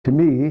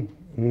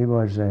He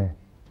was the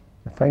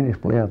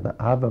finest player that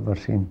I've ever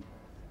seen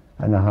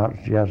in a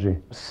Hearts jersey.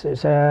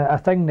 It's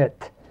a thing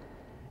that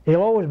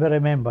he'll always be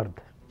remembered,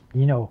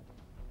 you know.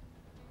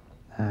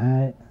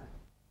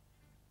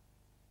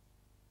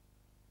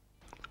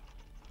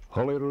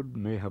 Holyrood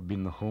may have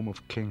been the home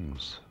of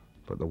kings,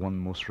 but the one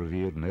most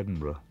revered in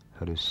Edinburgh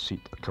had his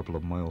seat a couple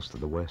of miles to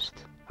the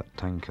west at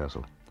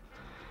Tynecastle.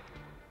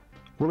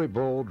 Willie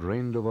Bauld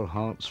reigned over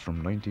Hearts from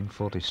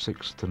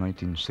 1946 to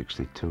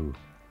 1962.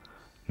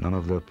 None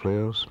of their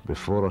players,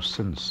 before or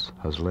since,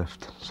 has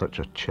left such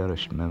a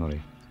cherished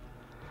memory.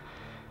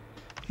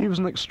 He was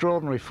an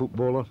extraordinary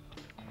footballer,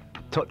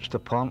 touched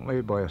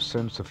apparently by a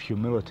sense of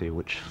humility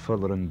which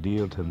further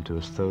endeared him to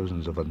his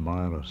thousands of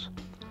admirers.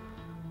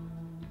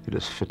 It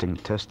is fitting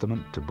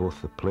testament to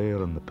both the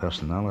player and the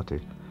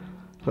personality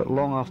that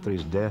long after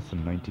his death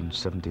in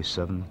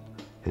 1977,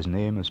 his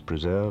name is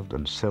preserved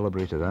and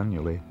celebrated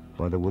annually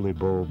by the Willie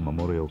Bauld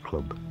Memorial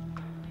Club.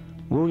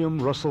 William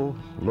Russell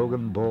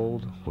Logan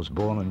Bauld was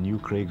born in New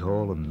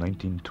Craighall in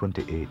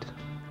 1928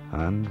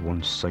 and,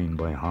 once signed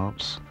by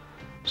Hearts,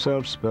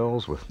 served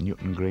spells with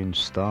Newton Grange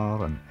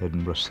Star and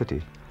Edinburgh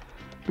City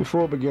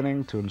before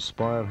beginning to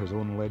inspire his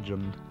own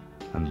legend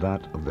and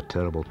that of the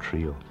terrible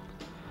trio.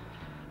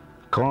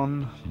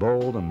 Con,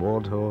 Bauld and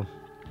Wardhaw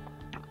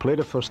played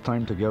a first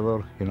time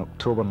together in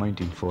October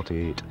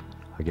 1948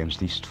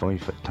 against East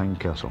Fife at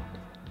Tynecastle,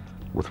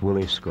 with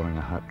Willie scoring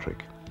a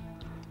hat-trick.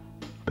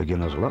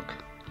 Beginner's luck?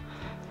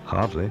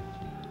 Hardly.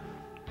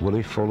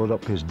 Willie followed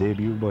up his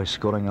debut by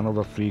scoring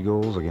another 3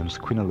 goals against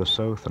Queen of the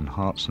South in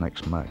Hearts'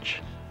 next match.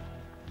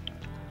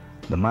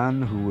 The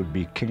man who would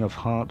be King of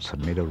Hearts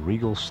had made a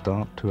regal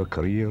start to a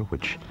career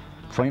which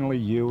finally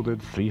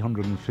yielded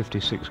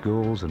 356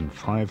 goals in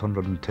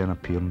 510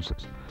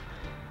 appearances,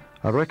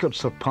 a record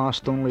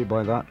surpassed only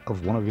by that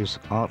of one of his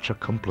arch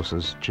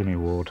accomplices, Jimmy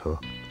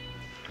Wardhaw.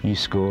 He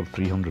scored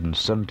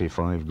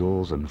 375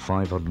 goals in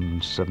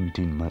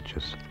 517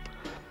 matches.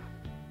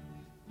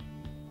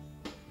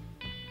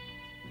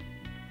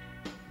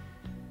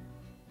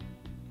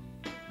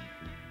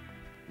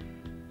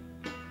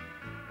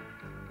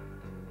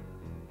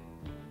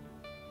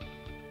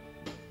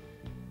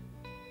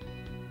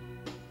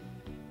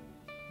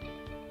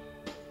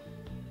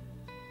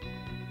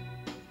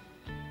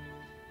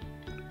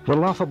 The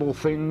laughable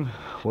thing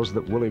was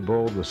that Willie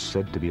Bauld was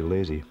said to be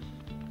lazy,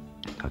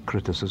 a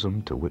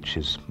criticism to which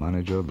his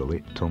manager, the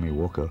late Tommy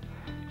Walker,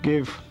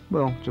 gave,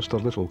 well, just a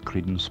little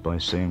credence by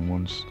saying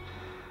once,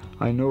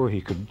 "I know he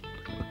could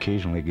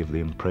occasionally give the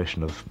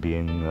impression of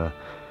being,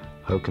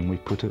 how can we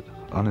put it,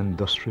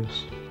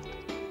 unindustrious."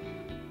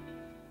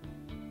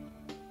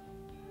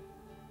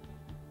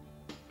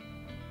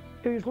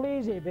 He was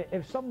lazy, but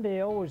if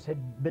somebody always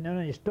had been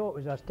on his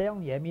toes, as I was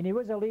telling you, I mean, he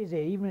was a lazy,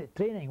 even at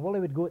training.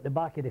 Willie would go at the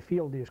back of the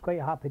field, he was quite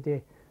happy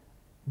to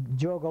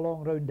jog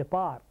along round the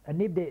park, and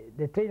nobody,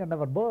 the trainer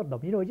never bothered him,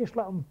 you know, he just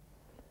let him.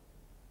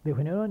 But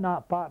when he was on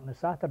that park on a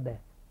Saturday,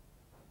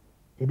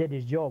 he did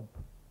his job,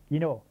 you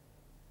know.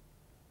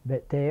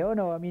 But, oh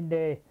no, I mean,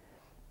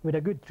 with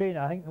a good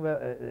trainer, I think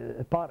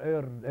part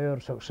of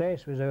our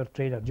success was our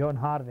trainer, John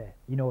Harvey.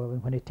 You know,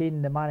 when he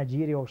taken the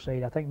managerial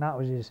side, I think that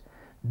was his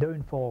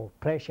downfall,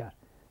 pressure,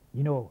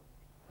 you know.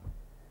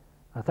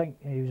 I think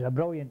he was a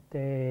brilliant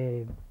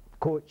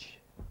coach,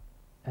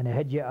 and he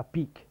had you at a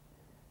peak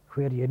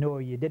where, you know,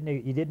 you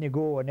didn't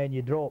go and then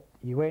you dropped.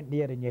 You went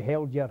there and you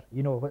held your,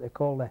 you know, what they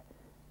call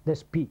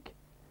this peak.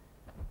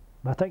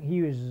 But I think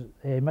he was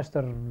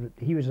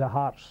he was the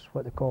Hearts,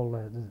 what they call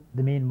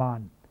the main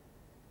man.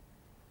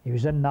 He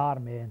was in the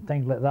army and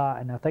things like that,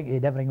 and I think he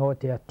had everything all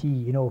to a T,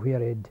 you know, where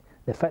he'd,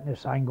 the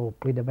fitness angle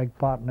played a big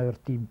part in our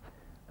team.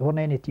 There weren't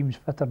any teams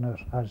fitter than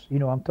ours, as you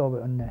know, I'm talking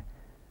about on the,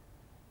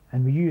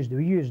 and we used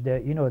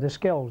you know, the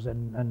skills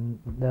and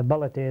the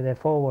ability of the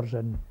forwards,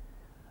 and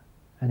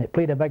it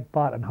played a big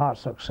part in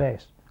Hearts'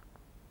 success.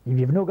 If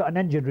you've not got an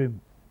engine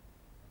room,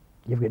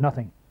 you've got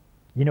nothing.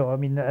 You know, I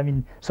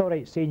mean, it's all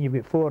right saying you've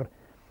got 4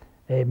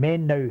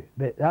 men now,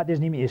 but that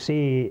doesn't mean to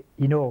say,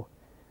 you know,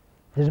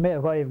 doesn't matter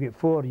why you've got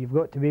 4, you've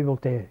got to be able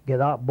to get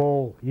that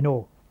ball, you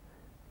know,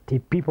 to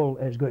people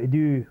that's got to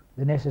do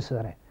the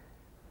necessary.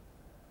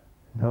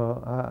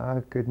 No, I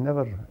could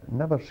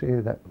never say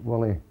that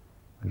Willie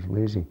was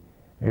lazy.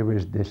 He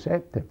was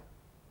deceptive,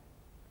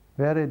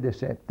 very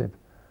deceptive.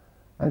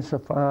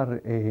 Insofar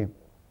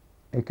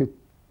he could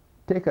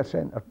take a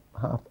centre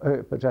half out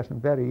of position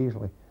very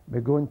easily by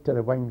going to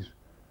the wings,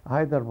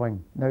 either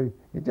wing. Now,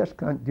 you just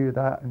can't do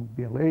that and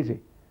be lazy.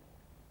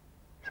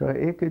 So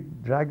he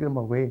could drag them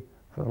away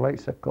for the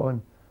likes of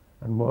Con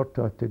and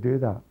Wardhaw to do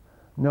that.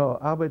 No,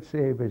 I would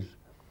say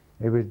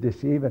he was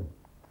deceiving.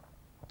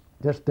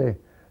 Just the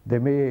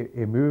way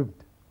he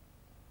moved,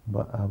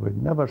 but I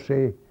would never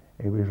say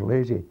he was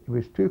lazy. He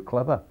was too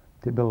clever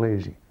to be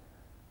lazy.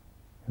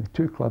 He was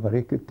too clever.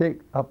 He could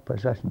take up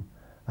position,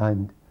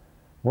 and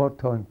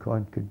Wardhaw and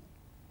Con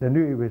they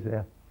knew he was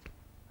there,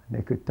 and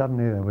they could turn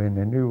the other way, and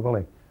they knew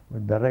Willie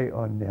would be right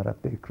on there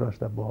if they crossed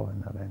the ball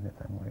and or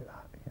anything like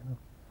that, you know.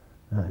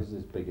 What was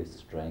his biggest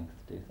strength,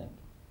 do you think?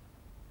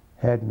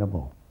 Heading the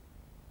ball.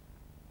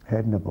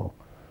 heading the ball.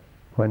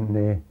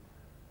 When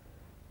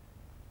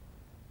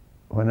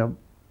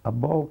a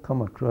ball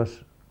come across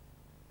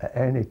at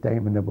any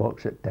time in the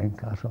box at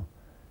Tynecastle,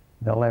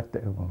 they left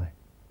it to Willie.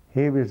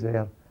 He was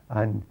there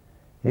and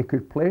he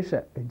could place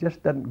it. He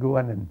just didn't go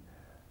in and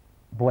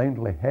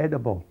blindly head a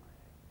ball.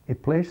 He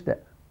placed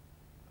it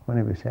when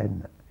he was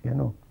heading it, you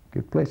know.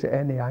 Could place it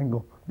any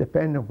angle,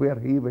 depending on where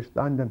he was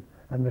standing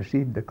and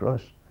received the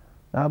cross.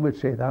 I would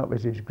say that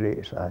was his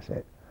greatest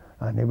asset.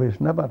 And he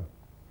was never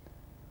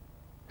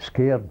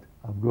scared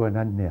of going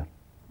in there.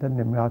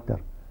 Didn't matter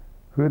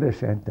who the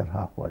centre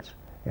half was.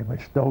 He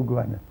would still go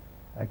in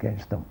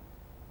against them,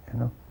 you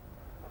know.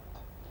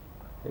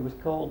 He was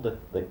called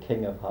the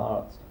King of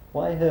Hearts.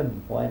 Why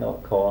him? Why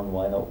not Conn?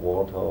 Why not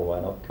Warthog? Why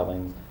not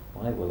Cummings?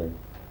 Why Willie?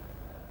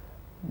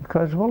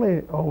 Because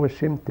Willie always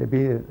seemed to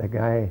be the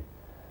guy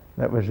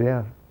that was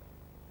there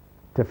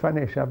to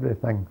finish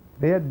everything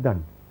they had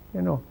done,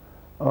 you know.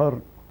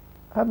 Or,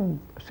 having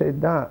said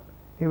that,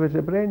 he was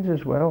the brains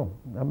as well.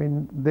 I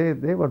mean,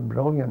 they were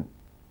brilliant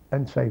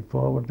inside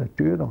forward, the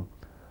two of them.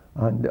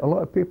 And a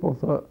lot of people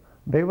thought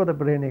they were the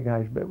brainy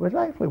guys, but it was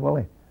actually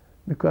Willie,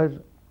 because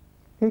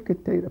he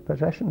could take the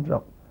positions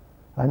up.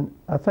 And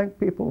I think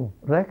people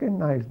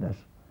recognise this.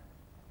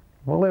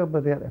 Willie will be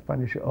there to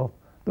finish it off.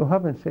 Though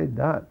having said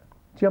that,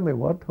 Jimmy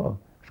Warthog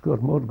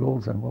scored more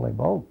goals than Willie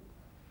Bauld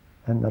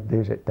in their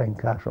days at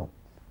Tynecastle,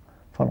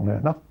 funnily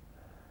enough.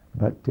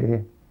 But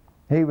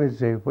he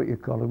was what you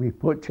call a wee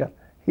poacher.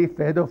 He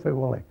fed off of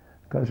Willie,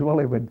 because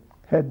Willie would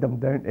head them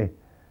down to,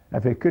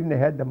 if he couldn't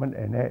head them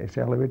into the net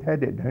himself, he would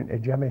head it down to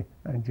Jimmy,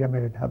 and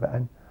Jimmy would have it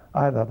in.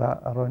 Either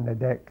that or on the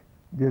deck,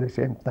 do the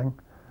same thing,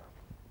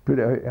 put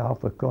it out to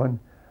Alfie Conn,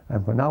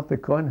 and when Alfie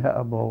Conn hit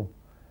a ball,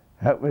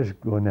 it was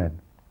going in.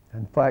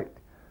 In fact,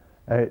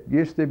 it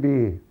used to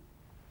be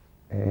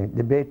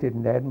debated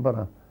in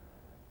Edinburgh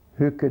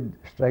who could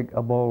strike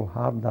a ball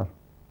harder,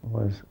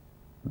 was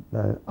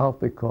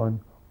Alfie Conn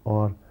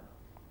or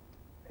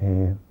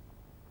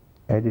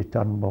Eddie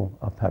Turnbull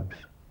of Hibs.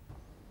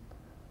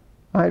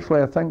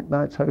 Actually, I think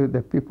that's how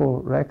the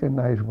people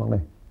recognise Willie,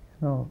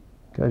 you know,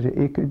 because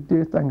he could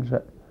do things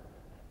that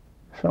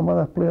some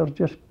other players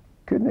just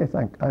couldn't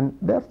think, and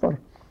therefore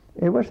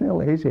he wasn't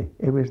lazy,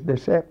 he was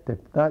deceptive.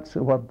 That's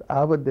the word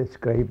I would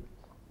describe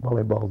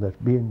Willie Bauld as,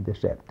 being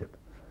deceptive.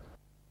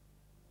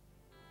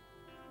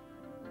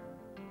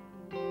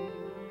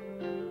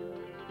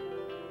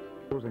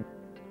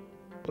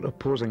 But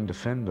opposing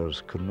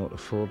defenders could not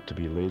afford to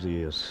be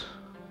lazy, as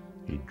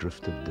he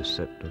drifted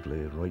deceptively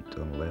right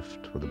and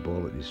left with the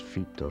ball at his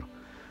feet, or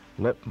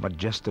leapt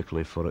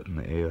majestically for it in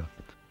the air.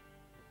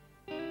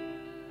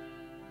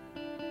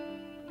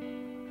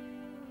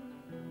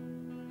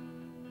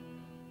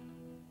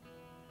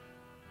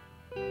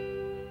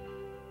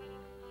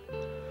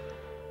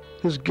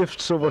 His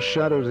gifts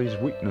overshadowed his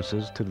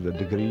weaknesses to the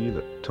degree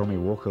that Tommy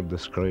Walker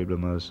described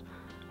him as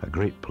a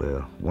great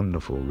player,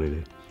 wonderful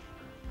really.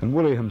 And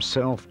Willie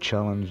himself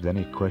challenged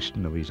any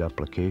question of his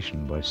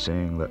application by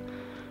saying that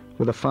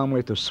with a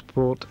family to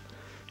support,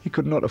 he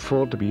could not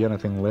afford to be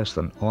anything less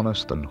than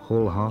honest and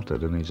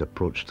wholehearted in his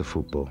approach to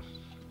football.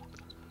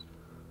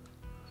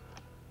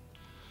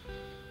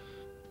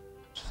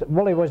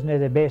 Willie wasn't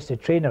the best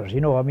of trainers,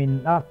 you know. I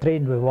mean, I've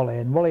trained with Willie,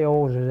 and Willie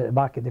always was at the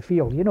back of the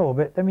field, you know.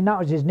 But I mean, that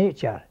was his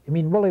nature. I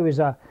mean, Willie was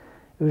a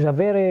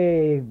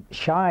very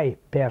shy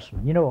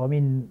person, you know. I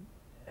mean,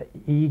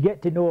 you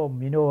get to know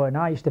him, you know, and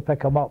I used to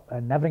pick him up,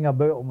 and everything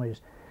about him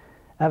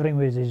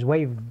was, his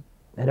wife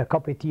had a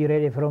cup of tea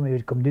ready for him. He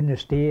would come down the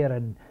stair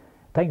and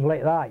things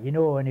like that, you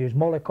know. And he was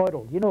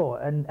mollycoddled, you know.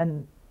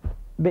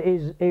 But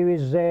he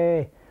was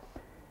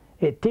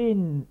at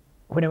 10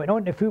 when he went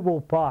on to the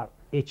football park.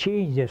 He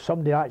changed if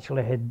somebody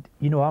actually had,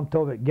 you know, I'm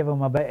talking about give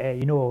him a bit,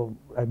 you know,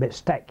 a bit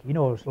stick, you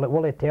know, like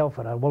Willie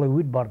Telfer or Willie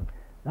Woodburn.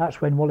 That's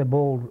when Willie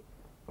Bauld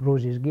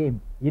rose his game,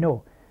 you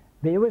know.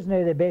 But he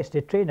wasn't the best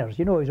of trainers,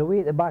 you know. He was away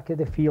at the back of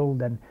the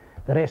field and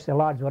the rest of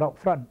the lads were up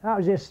front. That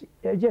was just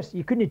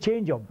you couldn't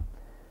change him.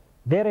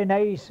 Very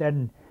nice,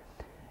 and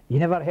you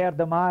never heard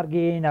them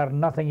arguing or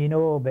nothing, you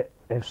know. But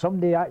if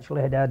somebody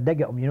actually had a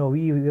dig at him, you know,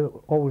 we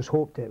always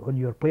hoped that when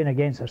you were playing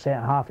against a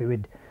centre half, he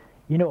would,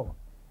 you know.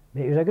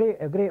 But he was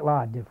a great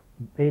lad.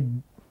 He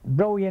had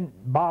brilliant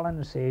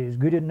balance. He was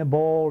good in the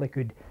ball. He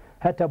could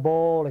hit a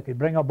ball. He could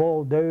bring a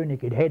ball down. He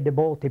could head the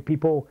ball to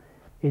people.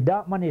 He had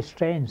that many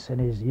strengths in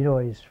his, you know,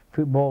 his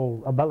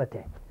football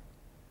ability.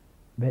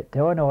 But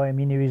oh no, I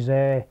mean, he was.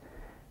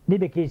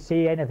 Nobody could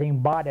say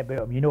anything bad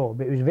about him, you know.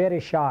 But he was very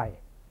shy.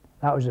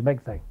 That was the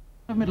big thing.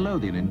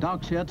 Midlothian in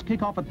dark shirts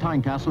kick off at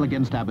Tynecastle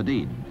against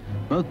Aberdeen.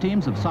 Both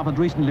teams have suffered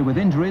recently with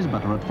injuries,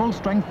 but are at full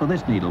strength for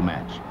this needle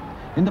match.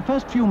 In the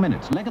first few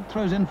minutes, Leggett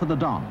throws in for the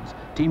Dons.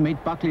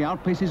 Teammate Buckley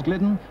outpaces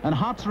Glidden, and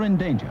Hearts are in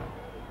danger.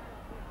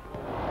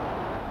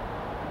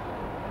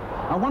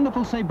 A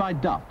wonderful save by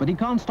Duff, but he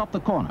can't stop the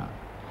corner.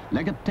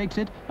 Leggett takes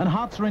it, and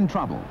Hearts are in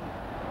trouble.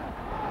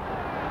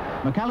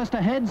 McAllister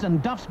heads,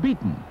 and Duff's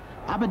beaten.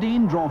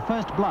 Aberdeen draw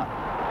first blood.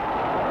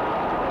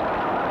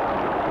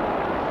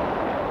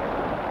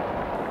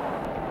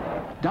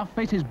 Duff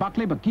faces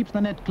Buckley, but keeps the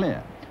net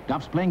clear.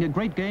 Duff's playing a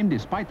great game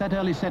despite that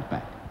early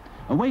setback.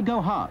 Away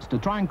go Hearts to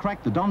try and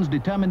crack the Dons'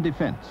 determined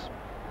defence.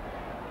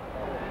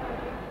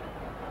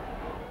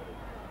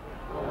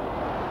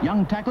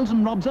 Young tackles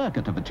and robs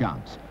Urquhart of a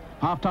chance.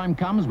 Half-time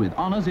comes with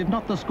honours, if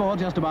not the score,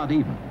 just about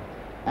even.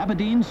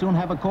 Aberdeen soon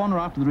have a corner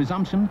after the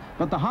resumption,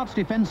 but the Hearts'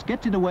 defence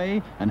gets it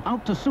away and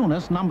out to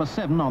Souness, number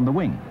 7 on the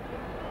wing.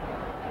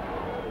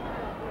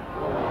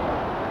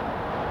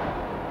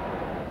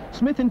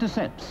 Smith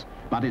intercepts,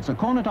 but it's a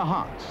corner to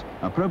Hearts.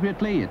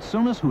 Appropriately, it's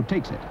Souness who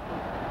takes it.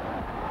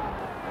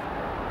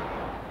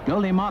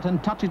 Goalie Martin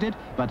touches it,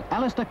 but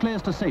Alistair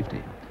clears to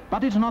safety.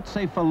 But it's not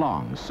safe for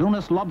long.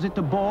 Souness lobs it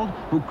to Bauld,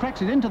 who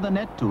cracks it into the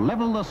net to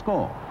level the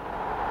score.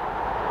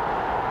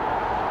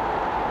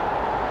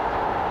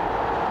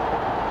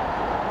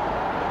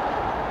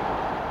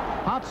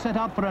 Hearts set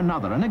out for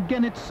another, and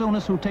again it's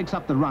Souness who takes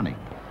up the running.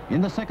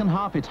 In the second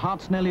half, it's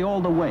Hearts nearly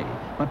all the way,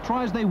 but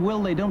try as they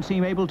will, they don't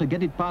seem able to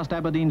get it past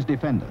Aberdeen's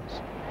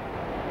defenders.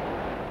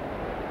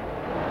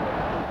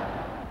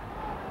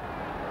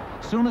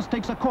 Souness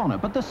takes a corner,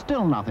 but there's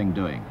still nothing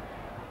doing.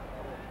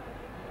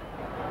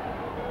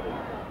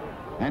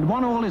 And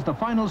 1-1 is the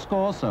final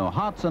score, so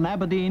Hearts and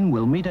Aberdeen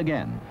will meet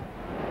again.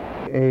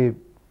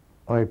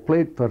 I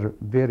played for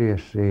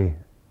various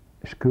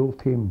school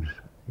teams,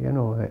 you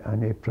know,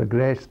 and I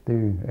progressed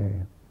to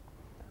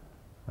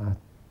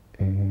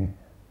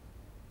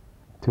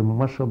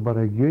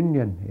Musselburgh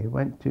Union. He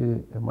went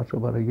to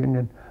Musselburgh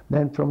Union.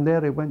 Then from there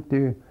he went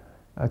to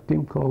a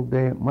team called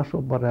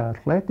Musselburgh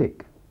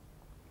Athletic.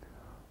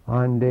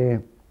 And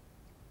it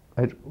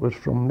was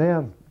from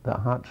there that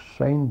Hearts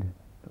signed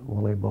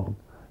Willie Bauld.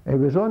 He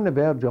was on the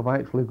verge of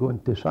actually going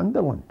to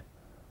Sunderland.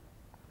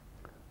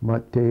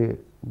 But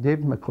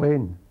Dave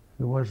McLean,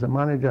 who was the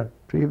manager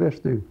previous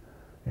to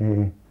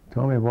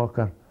Tommy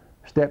Walker,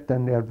 stepped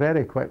in there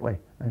very quickly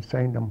and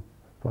signed him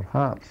for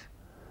Hearts,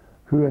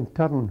 who in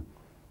turn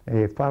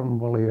farmed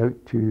Willie out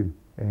to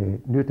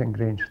Newton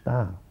Grange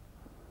Star.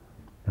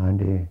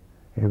 And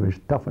he was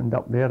toughened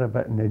up there a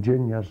bit in the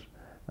juniors,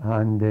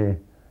 and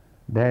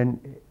then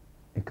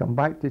he come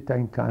back to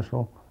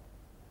Tynecastle,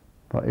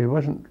 but he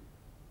wasn't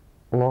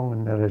long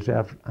in the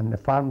reserves, and they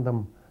farmed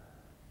him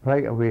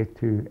right away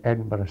to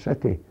Edinburgh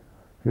City,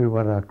 who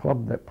were a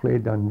club that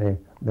played on the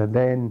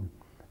then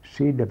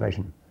C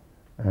division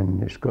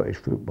in the Scottish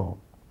football.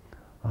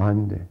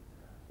 And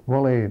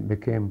Willie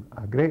became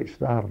a great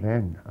star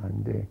then,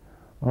 and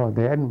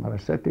the Edinburgh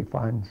City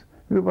fans,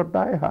 who were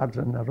diehards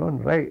in their own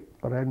right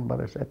for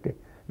Edinburgh City,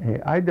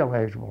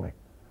 idolised Willie,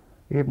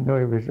 even though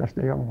he was just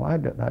a young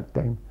lad at that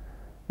time.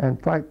 In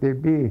fact,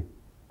 Willie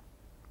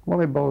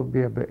Bauld would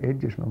be about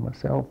ages with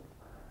myself.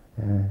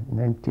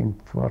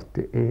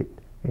 1948,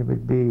 he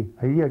would be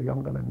a year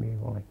younger than me,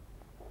 Willie,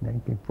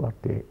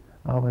 1948.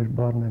 I was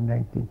born in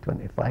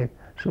 1925,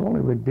 so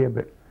Willie would be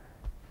about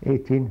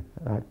 18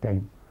 at that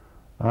time.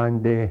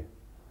 And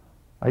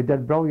I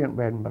did brilliant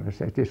with Edinburgh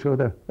City, so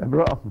they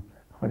brought him,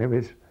 when he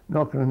was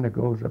knocking in the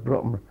goals, they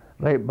brought him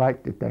right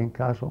back to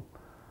Tynecastle.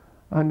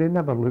 And they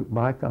never looked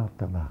back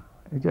after that.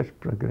 He just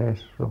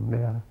progressed from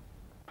there.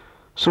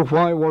 So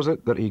why was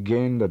it that he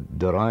gained a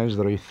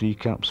derisory 3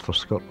 caps for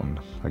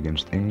Scotland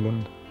against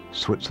England,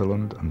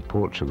 Switzerland and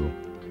Portugal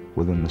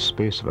within the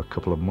space of a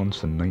couple of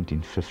months in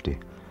 1950,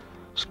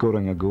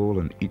 scoring a goal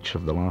in each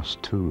of the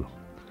last 2?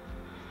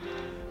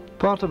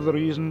 Part of the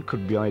reason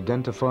could be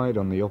identified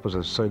on the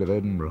opposite side of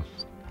Edinburgh,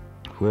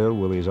 where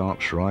Willie's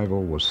arch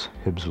rival was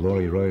Hibs'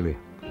 Laurie Riley,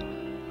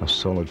 a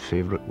solid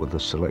favourite with the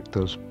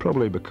selectors,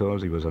 probably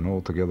because he was an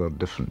altogether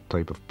different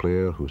type of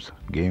player whose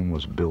game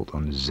was built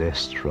on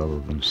zest rather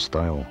than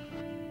style.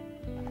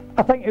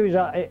 I think he was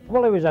a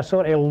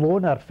sort of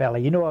loner fella,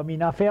 you know. I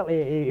mean, I felt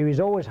he was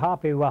always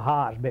happy with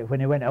Hearts, but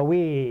when he went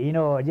away, you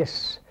know, I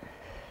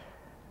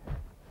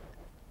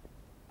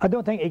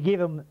don't think he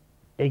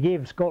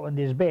gave Scotland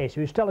his best.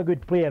 He was still a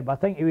good player, but I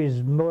think he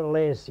was more or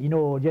less, you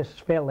know,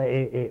 just felt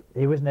that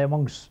he wasn't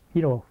amongst,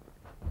 you know,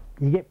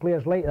 you get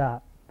players like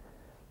that.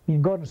 I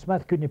mean, Gordon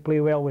Smith couldn't play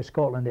well with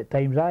Scotland at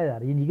times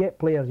either. You get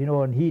players, you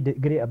know, and he had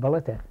great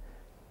ability.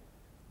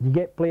 You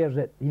get players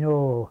that, you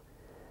know,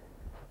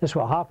 that's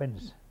what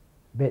happens.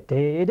 But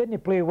he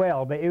didn't play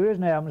well, but he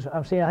wasn't,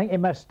 I'm saying, I think he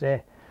missed,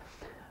 I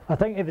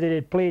think if they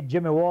had played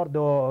Jimmy Ward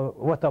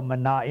with him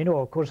and that, you know,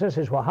 of course this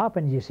is what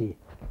happens, you see.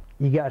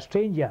 You get a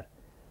stranger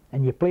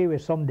and you play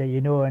with somebody, you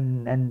know,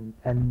 and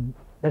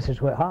this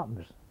is what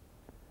happens.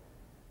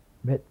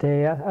 But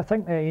I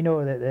think, you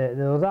know, that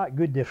they were that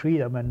good, the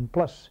freedom, and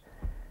plus,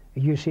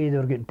 you see, they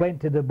were getting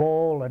plenty of the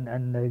ball,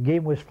 and the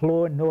game was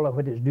flowing, and all of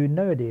what it's doing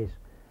nowadays.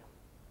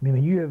 I mean,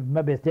 when you have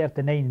maybe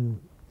 39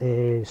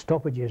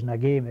 stoppages in a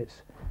game,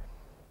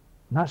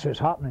 that's what's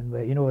happening.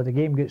 But, you know, the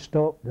game gets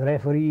stopped, the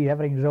referee,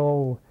 everything's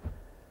all...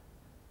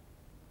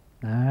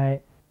 Aye.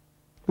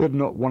 They had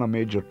not won a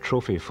major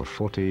trophy for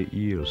 48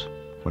 years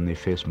when they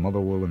faced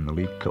Motherwell in the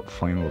League Cup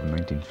final of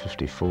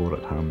 1954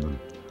 at Hampden.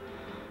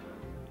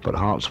 But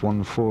Hearts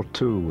won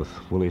 4-2 with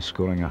Willie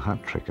scoring a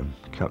hat-trick and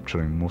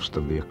capturing most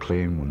of the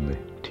acclaim when the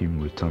team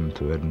returned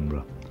to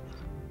Edinburgh.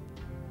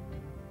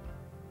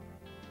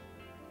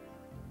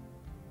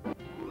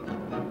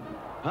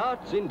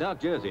 Hearts in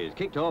dark jerseys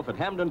kicked off at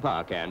Hampden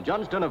Park, and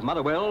Johnston of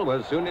Motherwell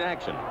was soon in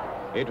action.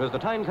 It was the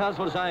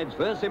Tynecastle side's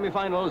first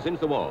semi-final since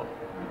the war.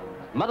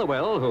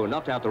 Motherwell, who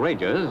knocked out the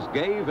Rangers,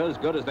 gave as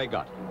good as they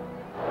got.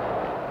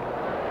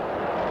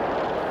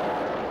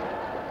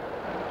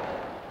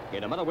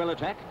 In a Motherwell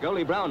attack,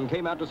 goalie Brown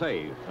came out to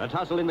save. A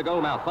tussle in the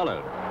goal mouth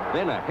followed.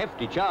 Then a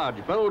hefty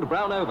charge bowled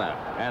Brown over,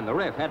 and the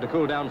ref had to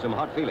cool down some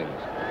hot feelings.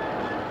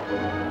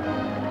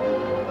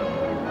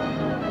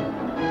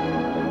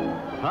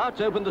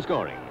 Hearts opened the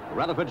scoring.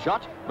 Rutherford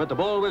shot, but the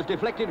ball was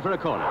deflected for a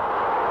corner.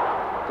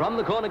 From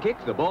the corner kick,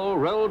 the ball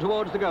rolled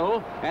towards the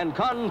goal, and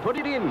Conn put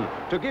it in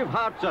to give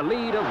Hearts a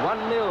lead of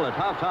 1-0 at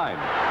half-time.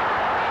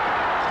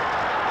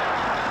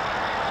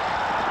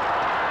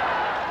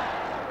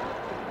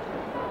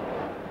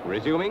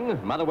 Resuming,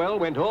 Motherwell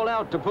went all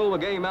out to pull the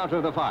game out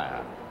of the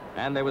fire,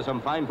 and there was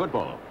some fine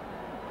football.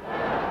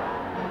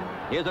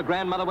 Here's a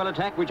grand Motherwell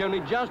attack which only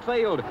just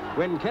failed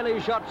when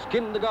Kelly's shot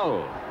skinned the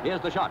goal.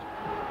 Here's the shot.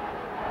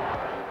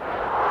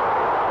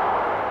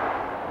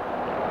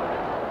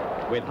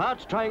 With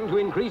Hearts trying to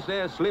increase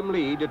their slim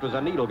lead, it was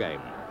a needle game.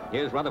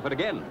 Here's Rutherford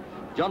again.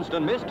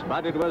 Johnston missed,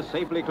 but it was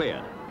safely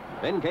cleared.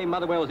 Then came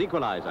Motherwell's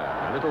equaliser.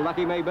 A little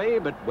lucky maybe,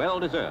 but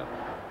well-deserved.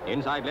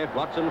 Inside left,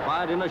 Watson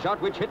fired in a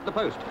shot which hit the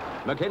post.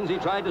 Mackenzie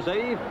tried to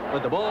save,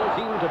 but the ball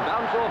seemed to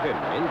bounce off him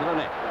into the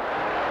net.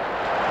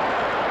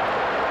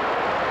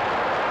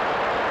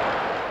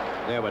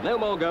 There were no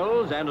more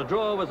goals, and a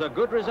draw was a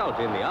good result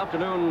in the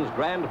afternoon's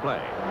grand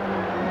play.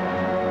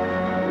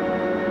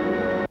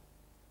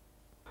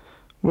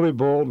 Willie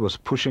Bauld was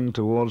pushing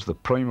towards the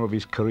prime of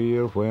his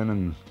career when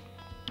in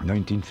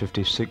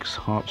 1956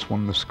 Hearts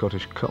won the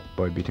Scottish Cup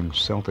by beating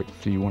Celtic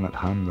 3-1 at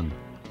Hampden,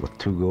 with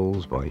 2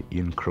 goals by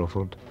Ian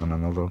Crawford and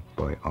another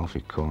by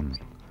Alfie Conn.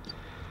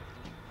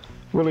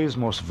 Willie's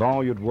most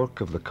valued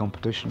work of the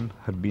competition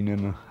had been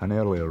in an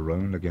earlier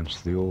round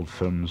against the old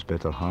firm's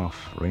better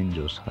half,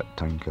 Rangers, at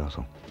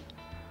Tynecastle.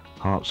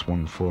 Hearts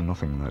won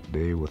 4-0 that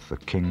day, with the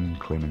King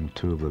claiming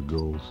 2 of the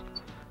goals.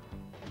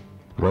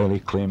 Willie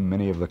claimed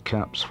many of the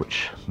caps,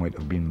 which might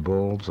have been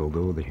Bauld's,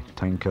 although the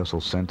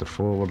Tynecastle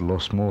centre-forward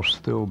lost more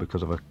still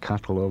because of a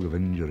catalogue of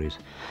injuries,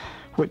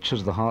 which,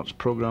 as the Hearts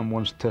programme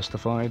once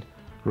testified,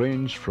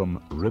 ranged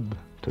from rib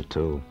to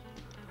toe.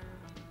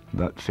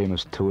 That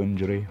famous toe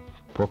injury,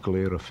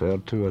 popularly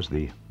referred to as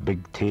the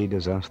Big Tay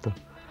disaster,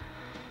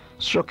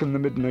 struck in the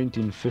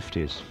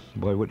mid-1950s,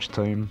 by which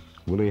time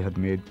Willie had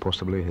made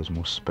possibly his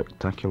most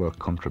spectacular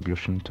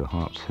contribution to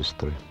Hearts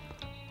history.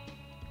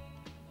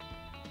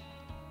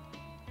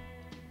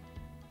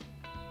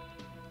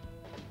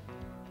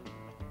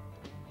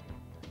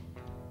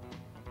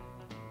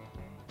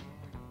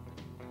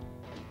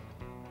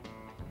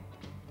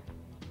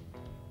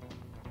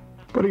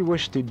 But he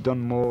wished he'd done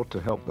more to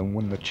help them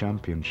win the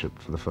championship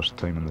for the first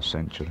time in the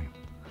century,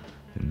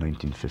 in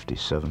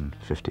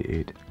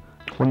 1957-58,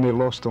 when they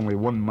lost only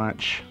 1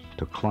 match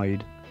to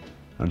Clyde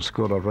and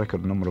scored a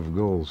record number of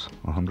goals,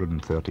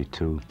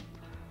 132.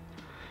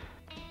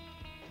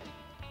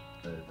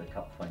 The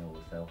cup final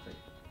with Celtic.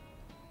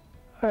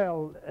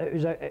 Well,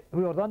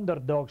 we were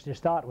underdogs to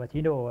start with,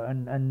 you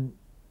know,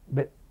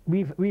 but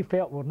we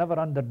felt we were never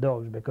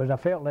underdogs, because I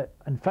felt that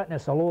in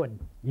fitness alone,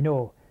 you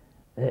know,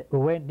 we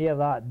went there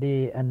that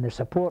day, and the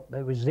support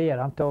that was there,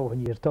 I'm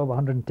talking, you're talking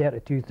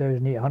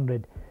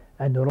 132,800,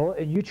 and there were a lot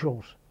of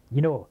neutrals,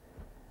 you know,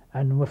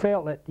 and we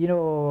felt that, you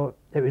know,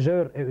 it was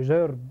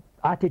our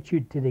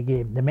attitude to the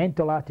game, the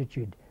mental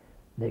attitude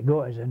that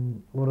got us,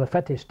 and we were the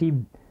fittest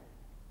team,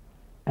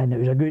 and it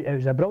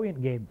was a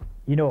brilliant game,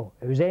 you know,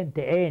 it was end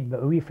to end,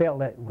 but we felt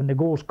that when the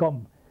goals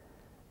come,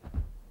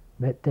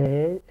 but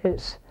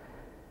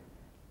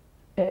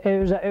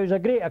it was a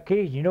great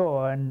occasion, you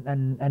know,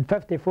 and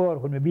 54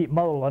 when we beat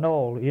Mull and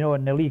all, you know,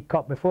 in the League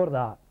Cup before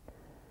that.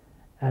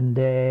 And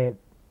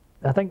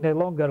I think the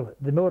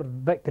more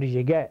victories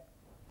you get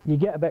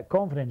a bit of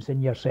confidence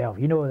in yourself,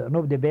 you know, that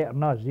nobody better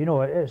than us, you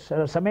know, it's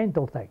a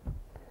mental thing.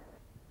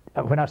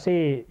 When I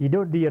say you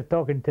don't do your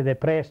talking to the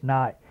press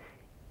now,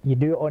 you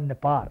do it on the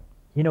park.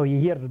 You know, you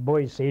hear the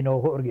boys saying, oh,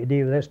 what are we going to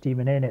do with this team,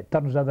 and then it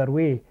turns the other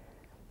way.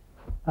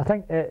 I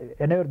think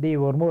in our day we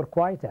were more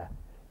quieter,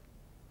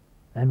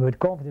 and we had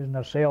confidence in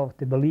ourselves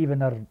to believe in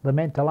the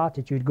mental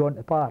attitude going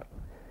to the park,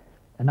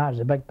 and that's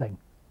a big thing,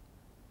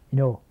 you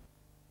know.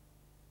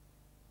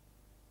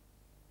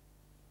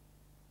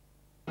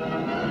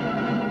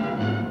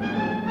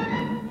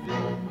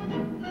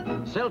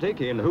 Celtic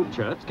in hoop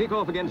shirts kick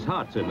off against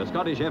Hearts in the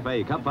Scottish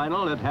FA Cup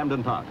final at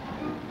Hampden Park.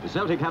 The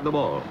Celtic have the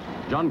ball.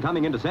 John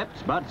Cumming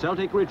intercepts, but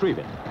Celtic retrieve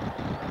it.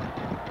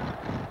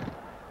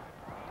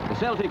 The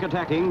Celtic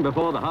attacking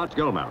before the Hearts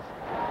goalmouth.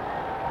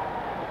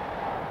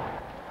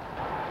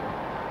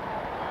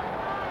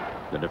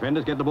 The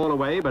defenders get the ball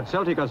away, but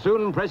Celtic are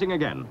soon pressing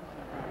again.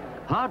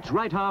 Hearts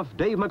right half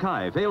Dave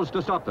Mackay fails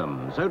to stop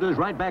them. So does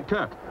right back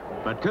Kirk.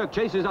 But Kirk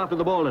chases after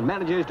the ball and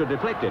manages to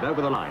deflect it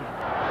over the line.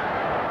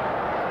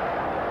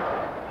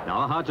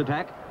 Now a Hearts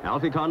attack.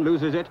 Alfie Conn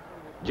loses it.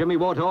 Jimmy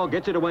Wartaw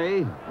gets it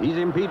away. He's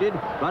impeded,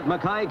 but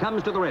Mackay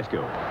comes to the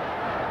rescue.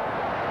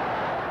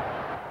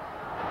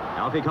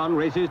 Alfie Conn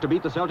races to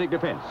beat the Celtic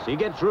defence. He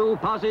gets through,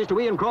 passes to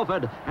Ian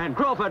Crawford, and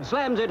Crawford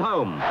slams it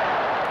home.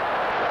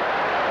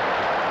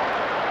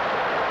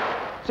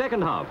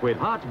 Second half, with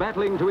Hearts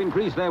battling to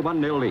increase their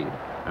 1-0 lead.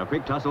 A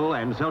quick tussle,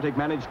 and Celtic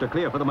managed to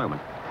clear for the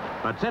moment.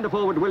 But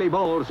centre-forward Willie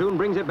Bauld soon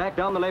brings it back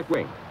down the left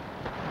wing.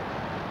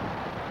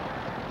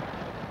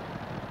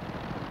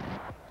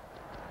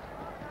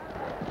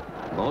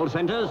 Bauld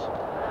centres.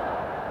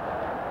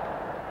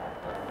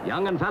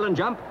 Young and Fallon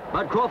jump,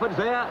 but Crawford's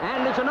there,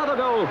 and it's another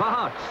goal for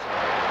Hearts.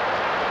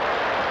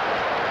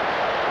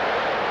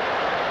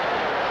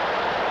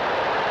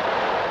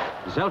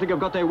 Celtic have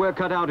got their work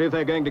cut out if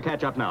they're going to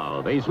catch up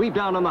now. They sweep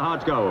down on the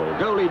Hearts goal.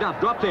 Goalie Duff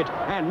drops it,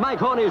 and Mike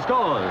Horney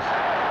scores.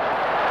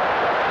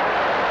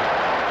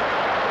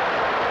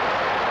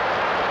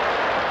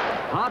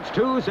 Hearts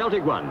 2,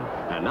 Celtic 1.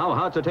 And now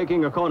Hearts are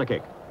taking a corner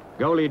kick.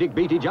 Goalie Dick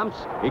Beattie jumps.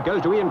 It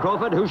goes to Ian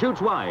Crawford, who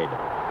shoots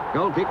wide.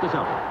 Goal kick to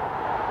Celtic.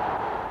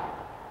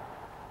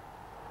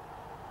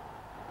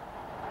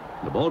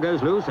 The ball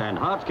goes loose, and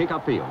Hearts kick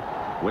upfield.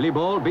 Willie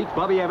Bauld beats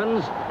Bobby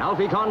Evans.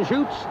 Alfie Conn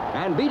shoots,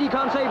 and Beattie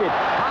can't save it.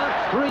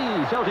 Hearts 3,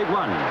 Celtic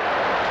 1.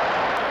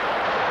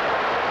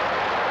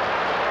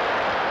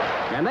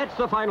 And that's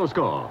the final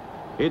score.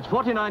 It's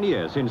 49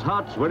 years since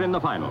Hearts were in the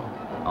final.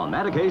 On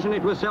that occasion,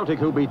 it was Celtic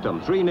who beat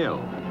them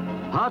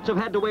 3-0. Hearts have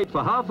had to wait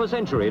for half a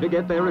century to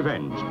get their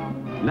revenge.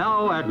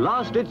 Now, at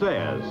last, it's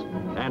theirs.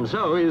 And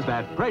so is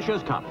that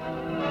precious cup.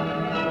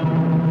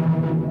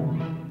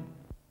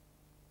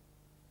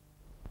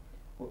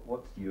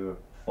 What's your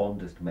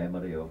fondest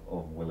memory of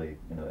Willie,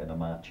 you know, in a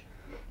match?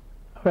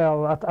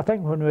 Well, I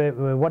think when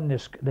we won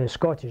the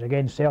Scottish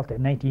against Celtic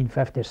in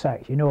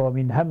 1956, you know, I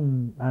mean,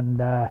 him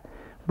and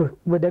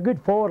with a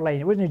good forward line.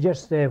 It wasn't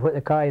just what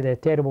they call the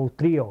terrible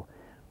trio.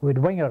 With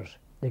wingers,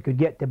 they could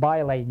get the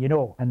byline, you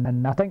know,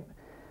 and I think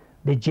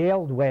they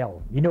gelled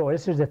well. You know,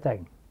 this is the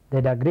thing. They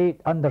had a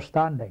great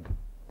understanding,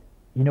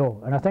 you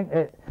know, and I think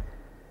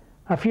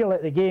I feel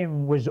like the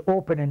game was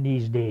open in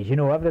these days. You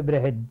know, everybody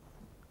had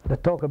the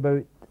talk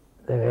about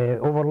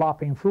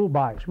overlapping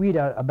fullbacks. We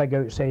had a big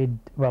outside,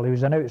 well, he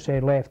was an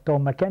outside left.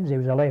 Tom McKenzie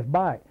was a left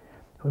back.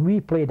 When we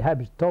played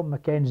Hibs, Tom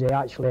McKenzie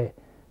actually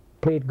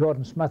played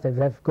Gordon Smith.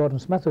 If Gordon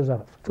Smith was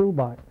a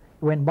fullback,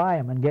 he went by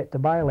him and get the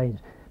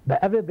bylines. But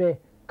everybody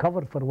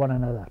covered for one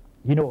another.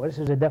 You know, this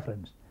is the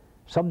difference.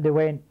 Somebody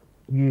went,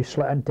 you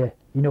slid into,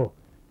 you know.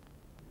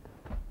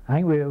 I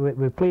think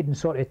we played in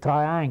sort of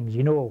triangles,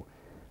 you know.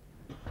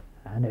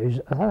 And it was,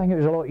 I think it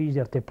was a lot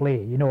easier to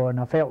play, you know, and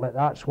I felt like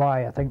that's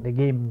why I think the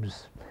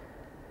game's...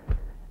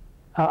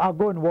 I'll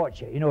go and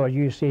watch it, you know, as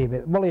you say,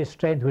 but Willie's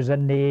strength was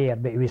in the air,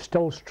 but he was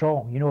still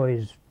strong, you know,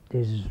 his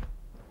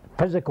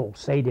physical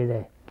side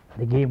of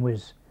the game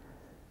was...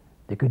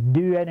 They could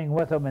do anything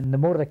with him, and the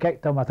more they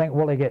kicked him, I think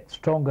Willie get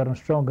stronger and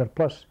stronger.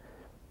 Plus,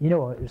 you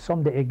know, it was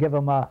somebody to give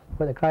him a,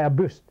 what they call a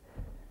boost.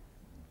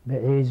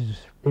 But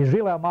he's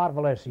really a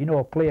marvellous, you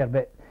know, player,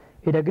 but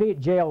he had a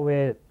great gel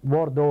with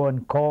Wardo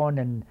and Conn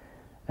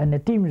and the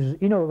teams,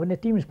 you know, when the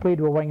teams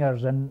played with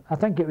wingers, and I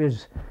think it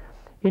was,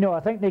 you know, I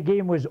think the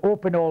game was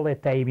open all the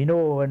time, you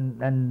know, and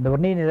there were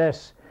none of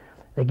this,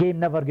 the game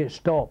never gets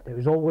stopped. It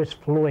was always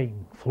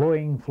flowing,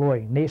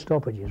 no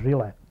stoppages,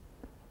 really.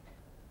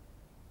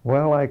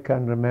 Well, I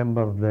can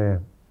remember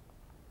the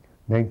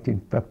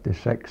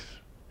 1956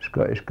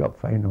 Scottish Cup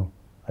final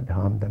at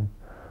Hampden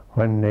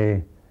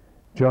when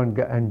John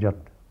got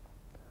injured,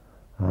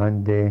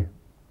 and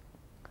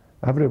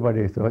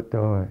everybody thought,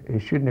 oh, he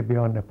shouldn't be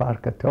on the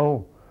park at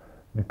all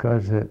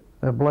because the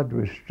blood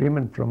was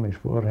streaming from his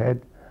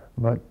forehead.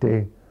 But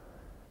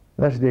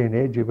this day and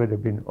age he would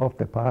have been off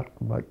the park,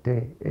 but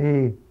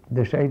he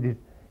decided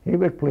he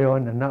would play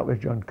on, and that was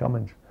John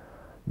Cummins.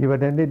 You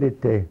would have needed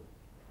to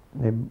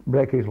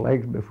break his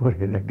legs before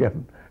he'd have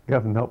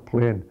given up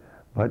playing.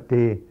 But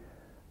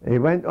he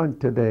went on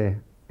to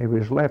he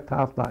was left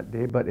half that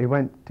day, but he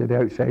went to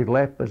the outside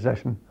left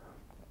position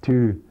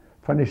to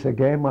finish the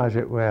game, as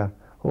it were,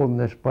 holding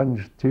the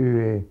sponge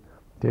to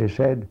his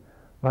head.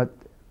 But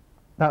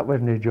that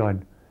wasn't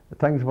John.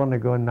 Things weren't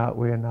going that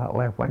way in that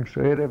left wing,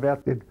 so he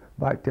reverted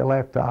back to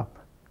left half,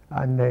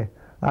 and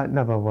that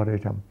never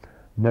worried him.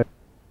 Now,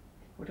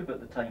 what about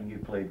the time you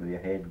played with your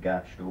head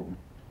gashed open?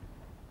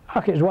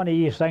 It's one of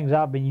these things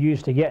I've been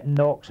used to getting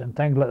knocks and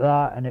things like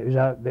that, and it was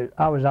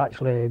I was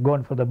actually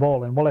going for the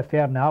ball, and Willie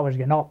Fernie, I was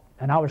getting up,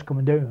 and I was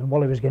coming down, and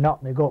Willie was getting up,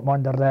 and he got me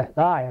under the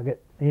eye. I got,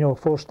 you know,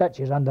 4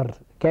 stitches under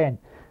Ken.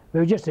 It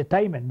was just the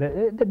timing, but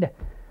it didn't.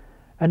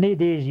 And these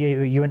days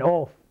you went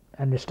off,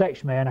 and the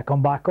sticks me, and I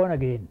come back on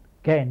again,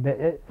 Ken. But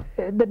it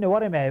didn't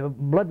worry me.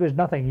 Blood was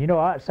nothing, you know.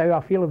 That's how I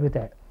feel about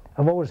it.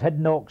 I've always had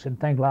knocks and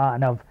things like that,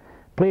 and I've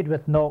played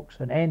with knocks,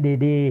 and end of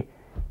the day,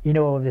 you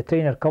know, the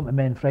trainer come to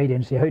me on Friday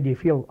and say, how do you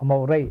feel? I'm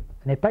all right.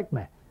 And he picked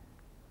me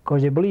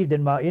because he believed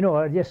in my, you know,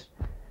 I mean,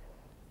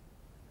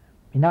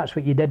 that's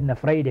what you did on a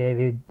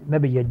Friday.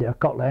 Maybe you had a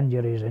couple of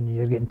injuries and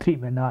you're getting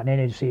treatment and that, and then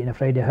he'd say on a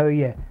Friday, how are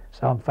you?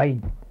 So I'm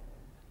fine.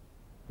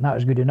 And that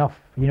was good enough,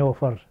 you know,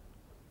 for...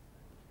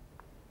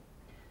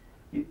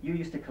 You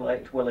used to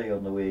collect Willie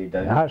on the way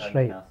down. That's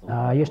right.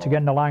 I used to go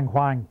in the Lang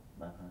Huang.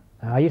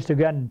 I used to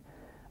go in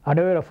an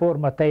hour before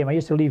my time. I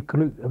used to leave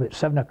Crook about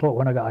 7 o'clock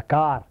when I got a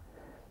car,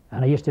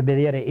 and I used to be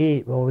there at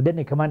 8. Well, we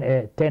didn't come in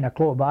at 10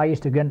 o'clock, but I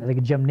used to go into the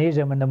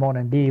gymnasium in the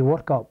morning, do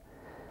workup.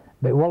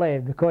 But Willie,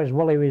 because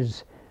Willie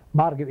was,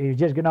 Margaret, he was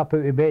just getting up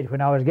out of bed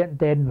when I was getting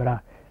to Edinburgh,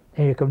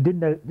 and he'd come down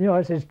the, you know,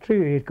 this is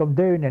true, he'd come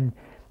down and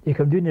he'd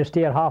come down the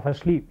stair half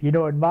asleep, you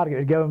know, and Margaret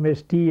would give him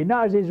his tea, and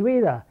that was his way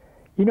there,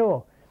 you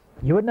know.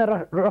 You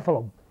wouldn't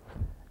ruffle him.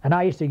 And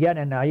I used to get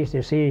in and I used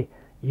to say,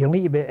 you'll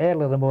need to be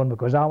early in the morning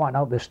because I went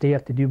up the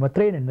stairs to do my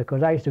training,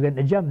 because I used to go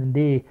into the gym and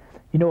do,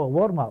 you know, a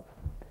warm-up.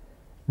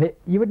 But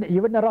you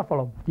wouldn't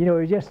ruffle him, you know,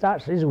 he just,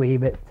 that's his way,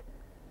 but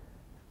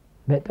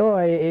oh,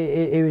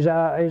 he was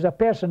a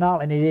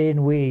personality in his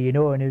own way, you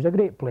know, and he was a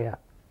great player.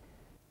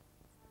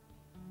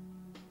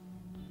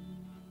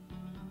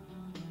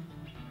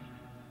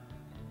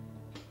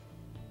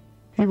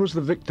 He was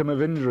the victim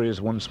of injuries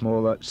once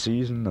more that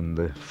season, and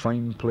the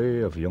fine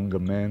play of younger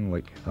men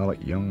like Alec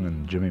Young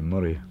and Jimmy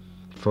Murray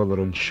further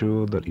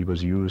ensured that he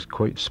was used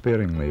quite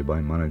sparingly by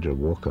manager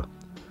Walker.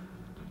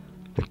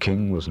 The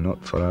king was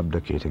not for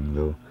abdicating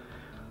though,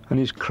 and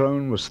his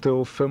crown was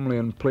still firmly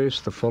in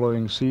place the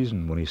following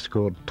season when he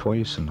scored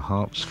twice in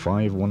Hearts'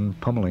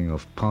 5-1 pummelling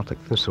of Partick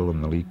Thistle in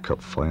the League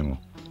Cup final.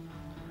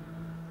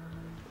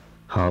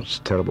 Hearts'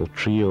 terrible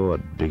trio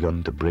had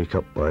begun to break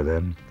up by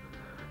then,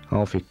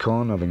 Alfie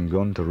Conn having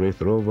gone to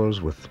Wraith Rovers,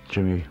 with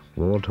Jimmy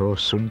Wardhaw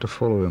soon to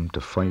follow him to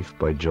Fife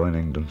by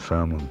joining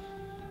Dunfermline.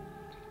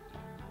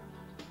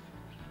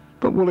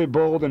 But Willie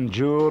Bauld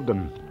endured,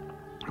 and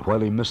while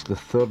he missed the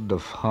third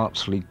of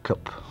Hearts' League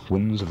Cup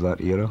wins of that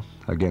era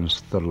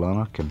against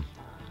Thurlanark in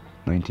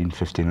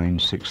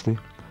 1959-60,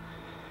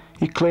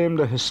 he claimed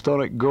a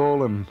historic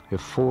goal in a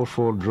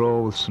 4-4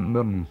 draw with St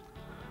Mirren,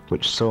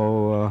 which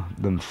saw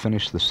them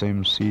finish the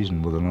same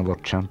season with another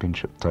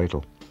championship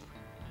title.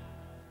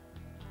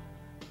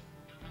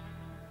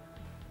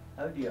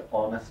 How do you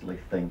honestly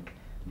think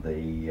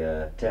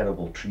the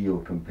terrible trio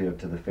compared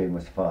to the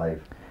famous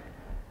five?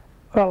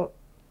 Well,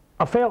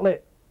 I felt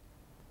that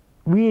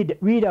we'd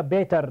a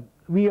better,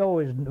 we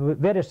always,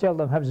 very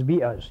seldom Hibs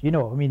beat us, you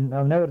know. I mean,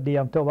 nowadays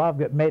I'm told I've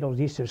got medals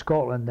east of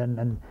Scotland,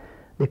 and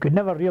they could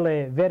never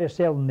really, very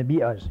seldom they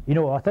beat us. You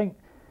know, I think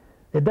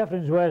the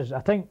difference was, I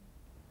think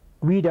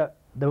we'd,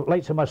 the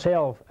likes of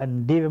myself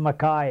and David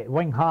Mackay,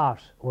 wing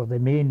halves were the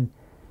main,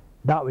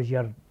 that was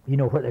your, you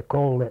know, what they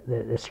call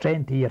the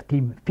strength of your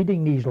team,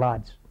 feeding these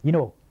lads, you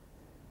know.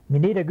 We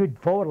need a good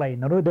forward line,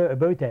 no doubt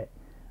about it,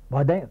 but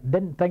I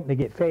didn't think they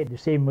get fed the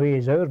same way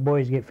as our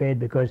boys get fed,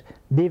 because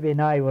Davey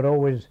and I were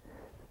always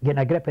getting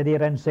a grip of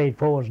their inside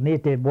forwards, and they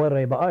had to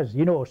worry about us,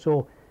 you know.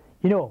 So,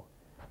 you know,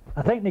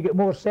 I think they get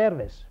more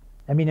service.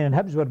 I mean, and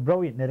Hibs were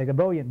brilliant, they were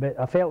brilliant, but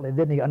I felt they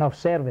didn't get enough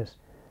service.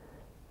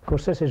 Of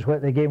course, this is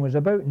what the game was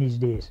about in these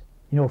days,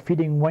 you know,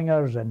 feeding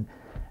wingers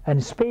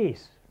and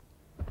space.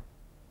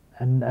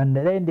 And at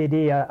the end of the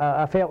day,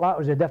 I felt that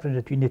was the difference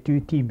between the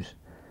two teams.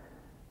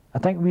 I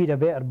think we had a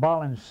better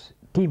balanced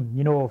team,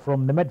 you know,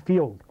 from the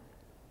midfield.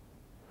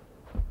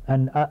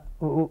 And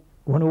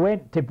when we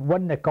went to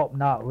win the cup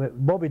now,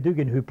 Bobby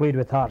Dugan, who played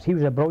with Hearts, he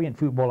was a brilliant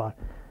footballer,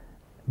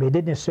 but he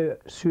didn't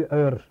suit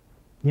our,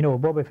 you know,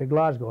 Bobby for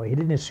Glasgow, he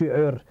didn't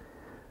suit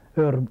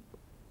our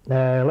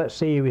let's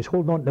say he was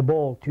holding on to the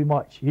ball too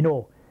much, you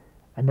know,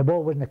 and the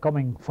ball wasn't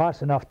coming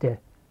fast enough to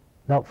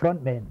that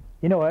front men.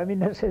 You know, I mean,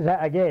 this is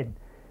that again.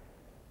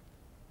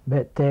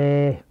 But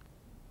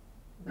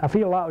I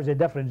feel that was the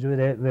difference with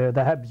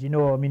the Hibs, you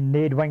know. I mean,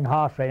 they'd wing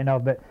half right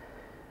enough, but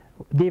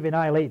Davey and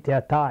I like to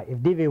attack.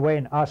 If Davey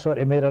went, I sort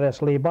of made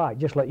this lay back,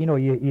 just like, you know,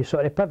 you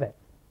sort of pivot.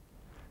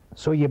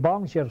 So you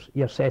balance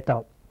your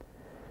setup.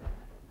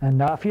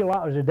 And I feel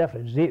that was the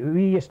difference.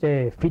 We used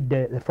to feed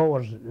the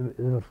forwards,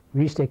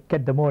 we used to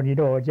kid them on, you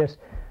know, just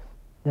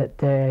that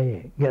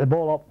get the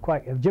ball up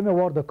quick. If Jimmy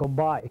Ward would come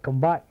back, he'd come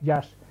back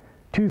just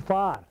too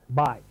far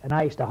back, and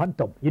I used to hunt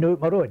him, you know,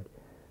 up my road.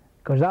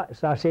 Because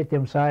that's, I said to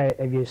him, say,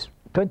 if you're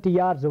 20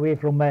 yards away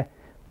from me,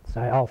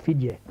 say, I'll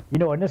feed you. You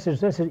know, and this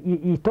is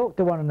you talk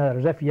to one another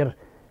as if you're,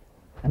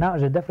 and that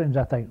was the difference,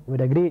 I think,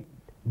 with a great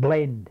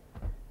blend.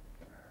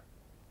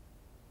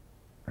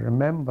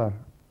 Remember,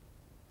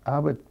 I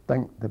would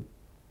think the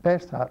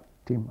best Heart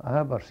team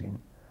I ever seen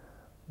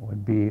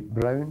would be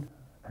Brown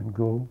and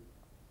goal,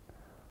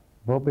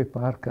 Bobby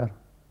Parker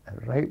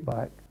at right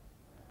back,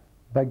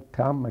 Big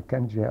Tam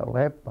McKenzie at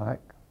left back,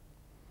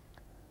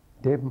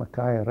 Dave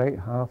Mackay right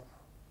half,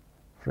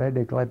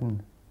 Freddie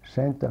Glidden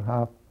centre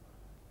half,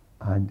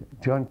 and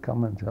John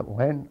Cummins at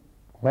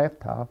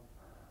left half,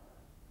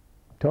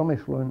 Tommy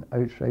Sloan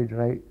outside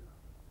right,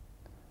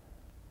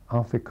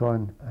 Alfie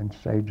Conn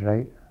inside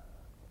right,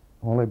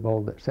 Willie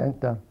Bauld at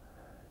centre,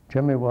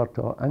 Jimmy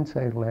Wardhaw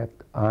inside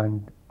left,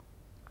 and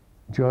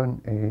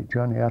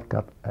Johnny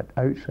Urquhart at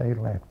outside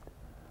left.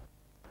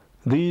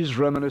 These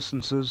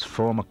reminiscences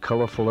form a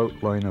colourful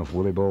outline of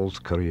Willie Bauld's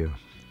career,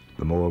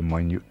 the more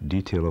minute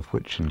detail of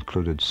which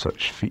included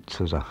such feats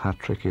as a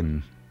hat-trick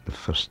in the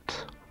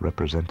first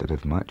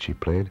representative match he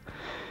played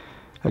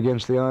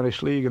against the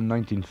Irish League in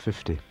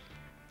 1950,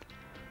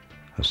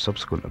 a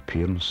subsequent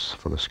appearance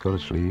for the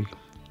Scottish League,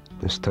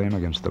 this time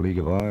against the League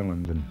of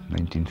Ireland in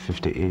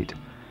 1958,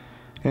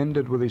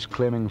 ended with his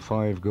claiming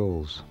 5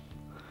 goals.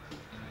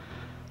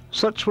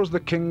 Such was the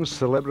King's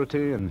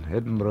celebrity in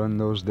Edinburgh in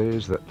those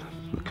days that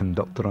the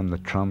conductor on the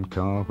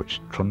tramcar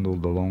which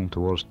trundled along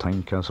towards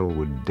Tynecastle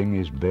would ding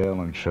his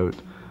bell and shout,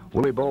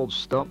 "Willie Bauld,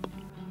 stop!"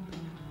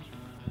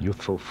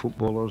 Youthful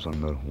footballers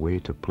on their way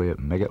to play at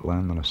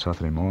Meggetland on a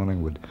Saturday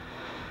morning would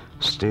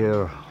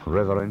stare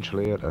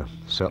reverentially at a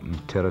certain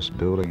terrace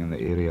building in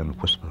the area and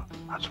whisper,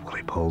 "That's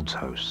Willie Bauld's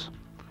house."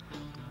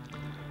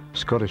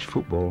 Scottish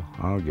football,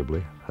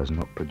 arguably, has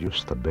not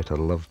produced a better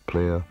loved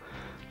player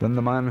than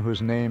the man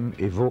whose name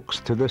evokes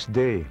to this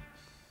day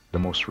the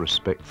most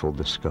respectful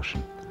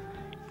discussion,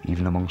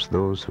 even amongst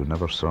those who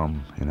never saw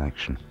him in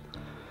action.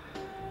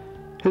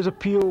 His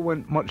appeal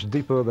went much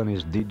deeper than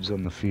his deeds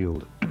on the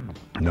field.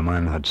 The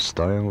man had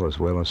style as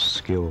well as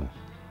skill.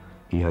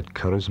 He had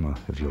charisma,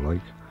 if you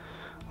like,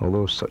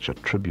 although such a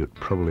tribute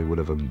probably would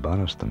have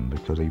embarrassed him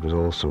because he was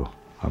also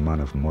a man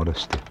of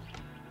modesty.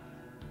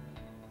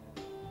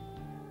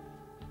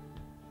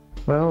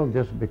 Well,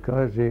 just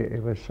because he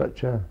was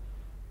such a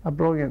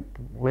brilliant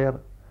player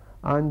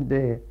and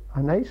a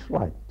nice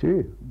lad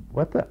too,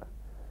 with it.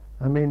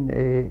 I mean,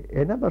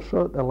 he never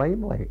sought the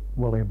limelight,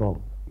 Willie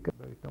Bauld.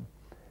 About him,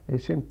 he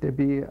seemed to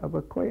be of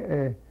a quite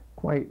a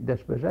quiet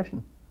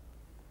disposition.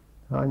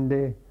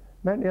 And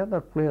many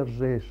other players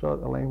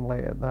sought the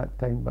limelight at that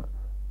time, but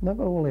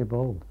never Willie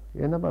Bauld.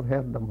 You never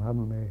heard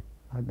him,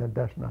 I did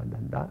this and I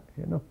did that,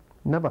 you know.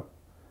 Never.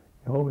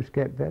 He always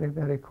kept very,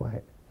 very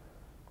quiet.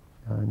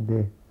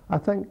 And I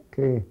think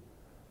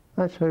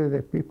that's how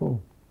the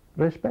people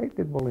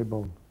respected Willie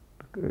Bauld,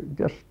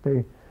 just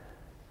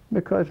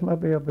because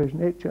maybe of his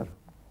nature.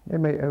 He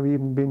might have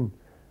even been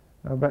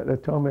a bit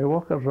of Tommy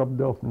Walker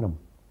rubbed off on him,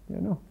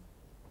 you know,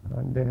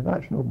 and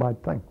that's no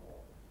bad thing.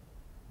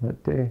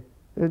 But they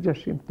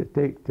just seemed to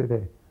take to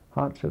the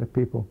hearts of the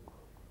people.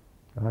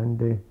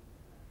 And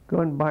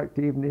going back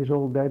to even his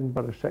old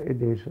Edinburgh City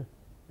days,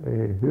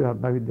 who are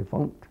now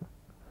defunct,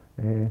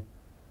 it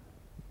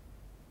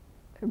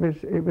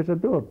was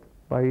adored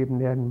by even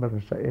the Edinburgh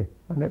City,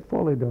 and it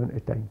followed on to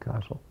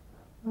Tynecastle.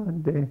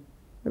 And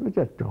it was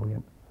just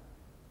brilliant.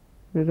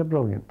 He was a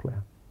brilliant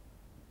player.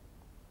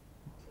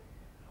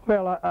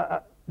 Well,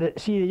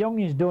 see, the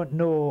youngins don't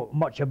know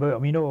much about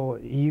him, you know.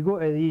 You go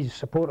to these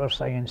supporters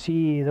thing and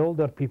see the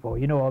older people,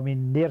 you know, I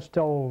mean, they're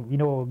still, you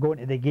know, going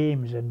to the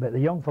games, but the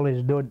young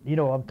fellas don't, you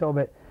know, I'm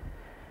talking about,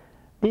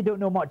 they don't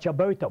know much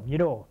about him, you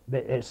know,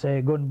 but it's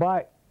going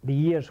back the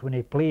years when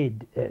he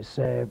played. It's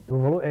we've a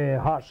lot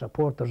of Hearts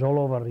supporters all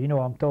over, you know,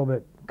 I'm talking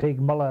about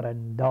Craig Miller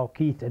and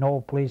Dalkeith and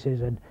all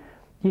places, and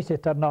he used to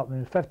turn up,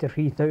 and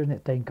 53,000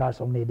 at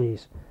Tynecastle in the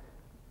days,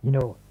 you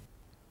know.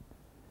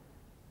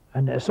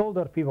 And it's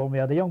older people,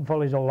 the young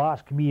fellas will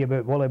ask me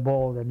about Willie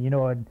Bauld, and you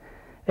know, and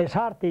it's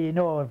hard to, you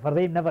know, for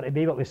them never to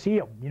be able to see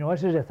him, you know.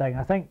 This is the thing.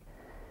 I think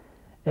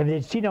if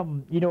they'd seen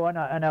him, you know, in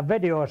a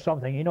video or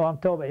something, you know, I'm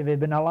talking about if he'd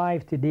been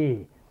alive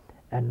today,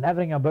 and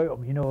everything about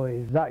him, you know,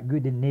 he's that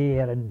good in the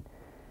air, and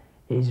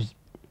if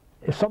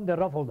somebody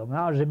ruffled him,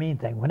 that was the main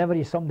thing.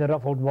 Whenever somebody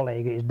ruffled Willie,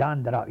 he got his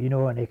dander up, you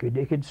know, and he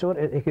could sort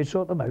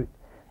them out.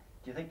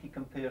 Do you think he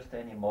compares to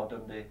any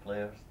modern day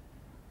players?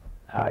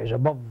 He's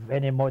above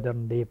any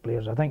modern day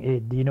players. I think he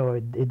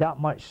that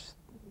much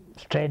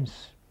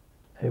strength,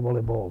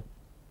 Willie Bauld.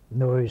 You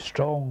know, his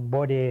strong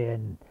body,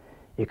 and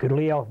he could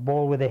lay off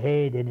ball with the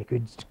head, and he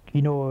could,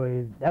 you know,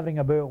 everything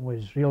about him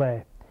was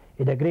really,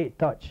 he had a great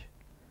touch.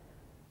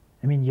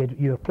 I mean,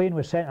 you were playing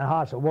with centre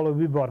halves at Willie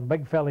Woodburn,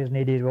 big fellas in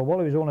the days. Well,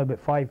 Willie was only about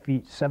 5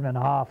 feet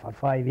 7.5 or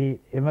 5'8".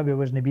 He maybe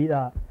wasn't beat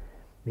that,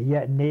 but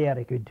yet in the air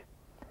he could.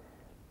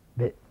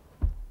 But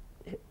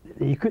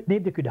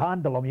nobody could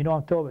handle him, you know.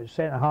 I'm talking about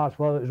centre halves.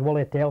 Well, it was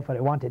Willie Telfer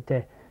that wanted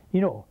to,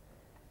 you know.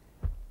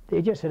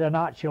 He just had a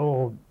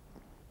natural,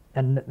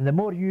 and the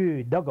more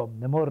you dug him,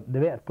 the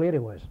better player he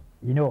was,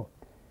 you know.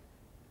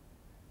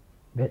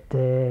 But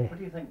what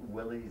do you think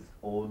Willie's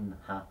own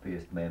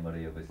happiest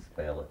memory of his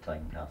spell at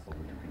Tynecastle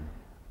would have been?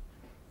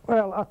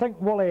 Well, I think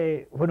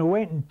Willie, when he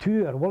went on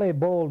tour, Willie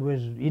Bauld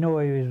was, you know,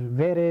 he was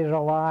very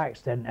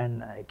relaxed,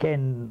 and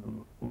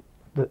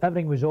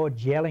everything was all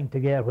gelling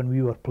together when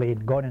we were playing,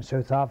 gone in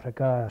South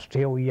Africa,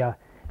 Australia,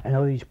 and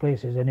all these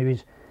places, and there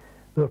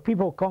were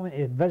people coming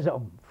to visit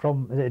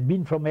him that had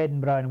been from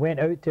Edinburgh and went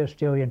out to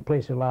Australia and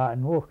places like that,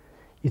 and oh,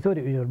 you thought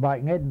it was back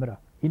in Edinburgh,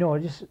 you know.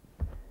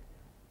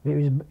 It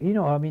was, you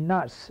know, I mean,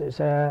 it's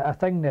a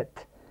thing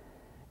that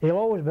he'll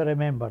always be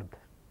remembered,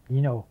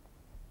 you know.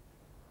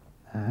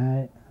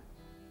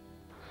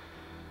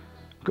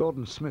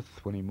 Gordon Smith,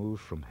 when he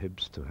moved from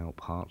Hibs to help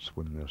Hearts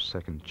win their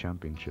second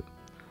championship,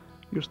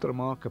 used to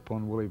remark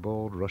upon Willie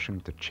Bauld rushing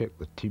to check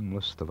the team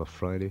list of a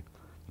Friday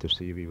to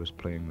see if he was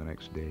playing the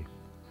next day.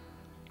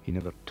 He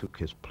never took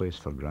his place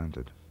for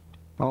granted.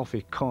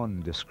 Alfie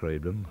Conn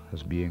described him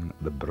as being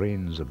the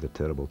brains of the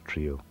terrible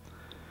trio,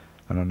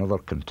 and another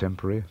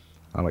contemporary,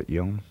 Alec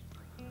Young,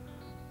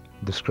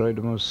 described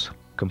him as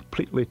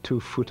completely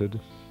two-footed,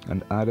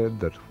 and added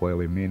that while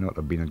he may not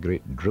have been a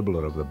great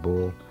dribbler of the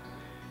ball,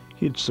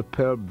 He had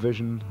superb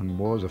vision and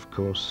was, of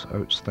course,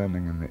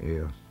 outstanding in the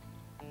air.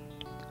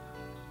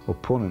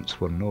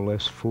 Opponents were no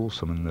less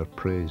fulsome in their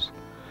praise.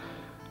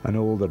 An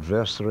old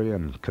adversary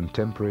and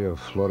contemporary of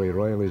Florrie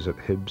Riley's at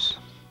Hibs,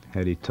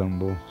 Eddie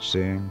Turnbull,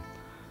 saying,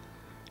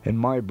 "In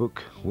my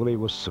book, Willie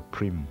was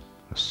supreme,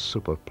 a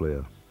super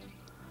player."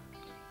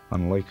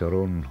 Unlike our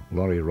own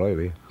Laurie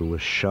Riley, who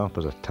was sharp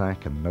as a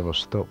tack and never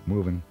stopped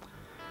moving,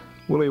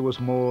 Willie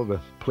was more the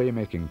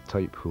playmaking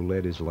type who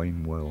led his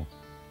line well.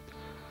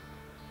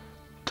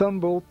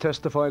 Turnbull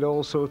testified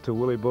also to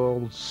Willie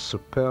Bauld's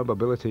superb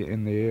ability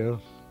in the air,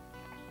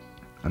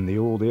 and the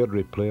old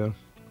Airdrie player,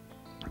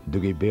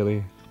 Dougie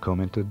Bailey,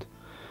 commented,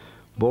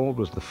 "Bauld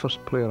was the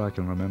first player I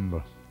can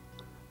remember.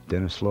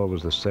 Dennis Law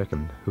was the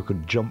second, who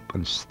could jump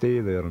and stay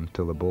there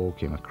until the ball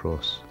came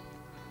across.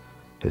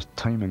 His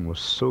timing was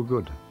so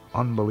good,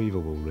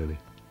 unbelievable really."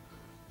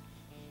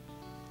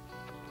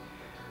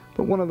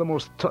 But one of the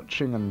most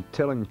touching and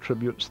telling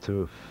tributes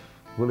to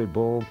Willie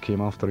Bauld came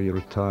after he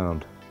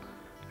retired,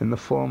 in the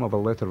form of a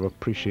letter of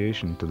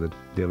appreciation to the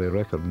Daily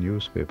Record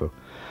newspaper,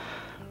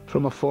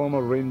 from a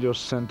former Rangers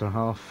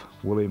centre-half,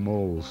 Willie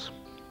Moles.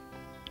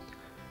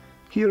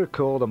 He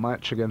recalled a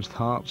match against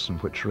Hearts in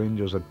which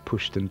Rangers had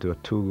pushed into a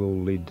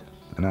 2-goal lead,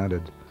 and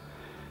added,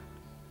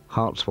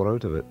 "Hearts were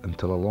out of it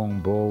until a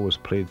long ball was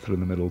played through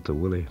the middle to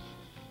Willie.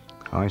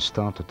 I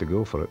started to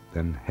go for it,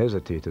 then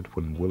hesitated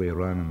when Willie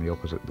ran in the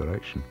opposite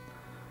direction.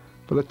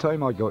 By the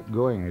time I got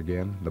going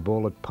again, the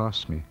ball had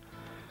passed me.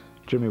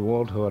 Jimmy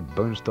Wardhaw had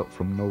bounced up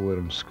from nowhere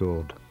and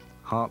scored.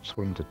 Hearts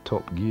were into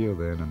top gear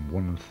then and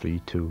won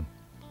 3-2.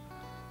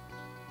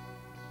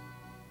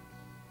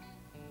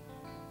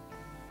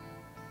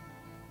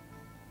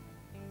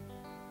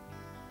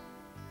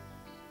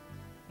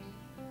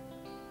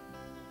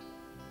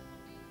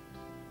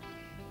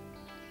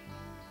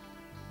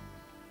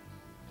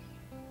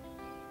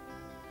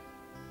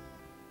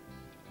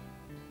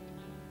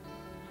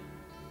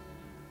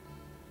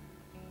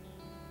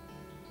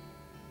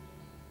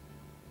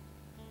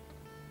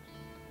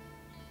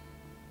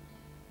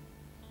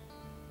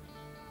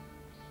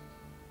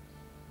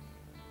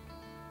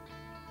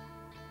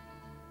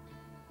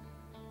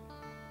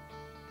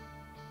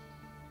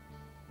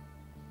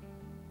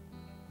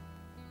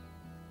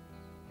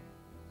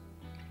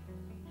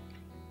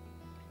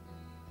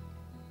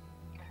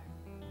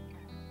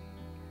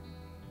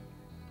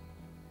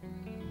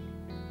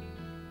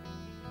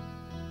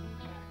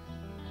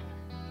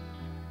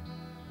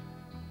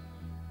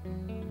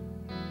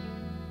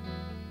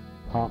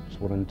 Hearts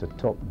were into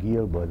top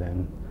gear by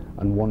then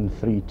and won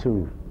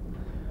 3-2.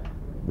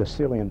 The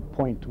salient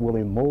point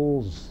Willie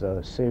Moles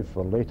saved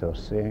for later,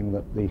 saying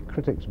that the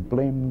critics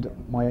blamed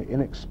my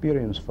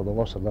inexperience for the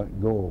loss of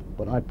that goal,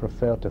 but I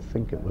prefer to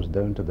think it was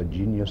down to the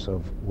genius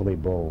of Willie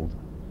Bauld.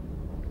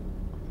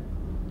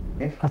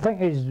 I think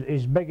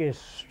his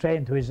biggest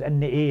strength was in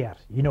the air,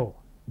 you know,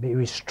 but he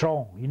was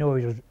strong, you know,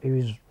 he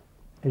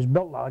was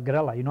built like a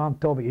gorilla, you know, I'm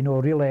talking, you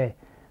know, really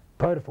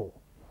powerful.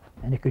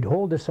 And he could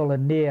hold the ball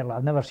in the air like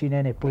I've never seen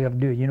any player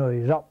do, you know,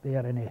 he was up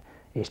there and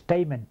his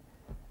timing,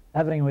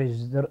 everything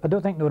was, I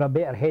don't think they were a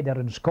better header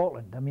in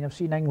Scotland. I mean, I've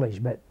seen English,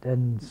 but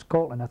in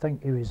Scotland I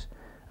think he was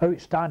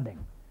outstanding.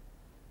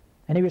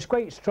 And he was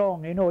quite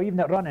strong, you know, even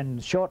at running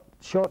short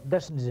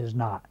distances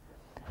and that.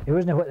 He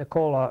wasn't what they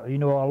call a, you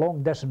know, a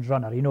long distance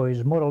runner, you know, he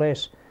was more or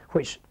less,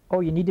 which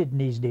all you needed in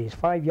these days,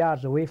 5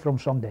 yards away from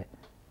somebody,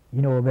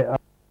 you know, but...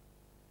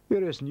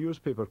 Various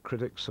newspaper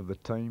critics of the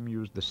time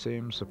used the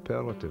same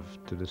superlative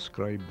to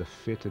describe the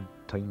fated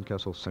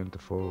Tynecastle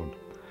centre-forward.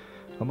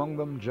 Among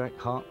them Jack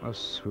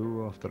Harkness,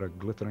 who, after a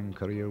glittering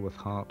career with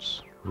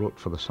Hearts, wrote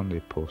for the Sunday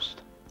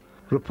Post.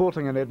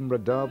 Reporting an Edinburgh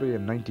derby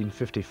in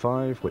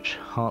 1955, which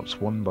Hearts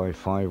won by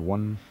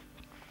 5-1,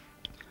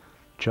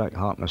 Jack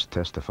Harkness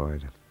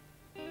testified,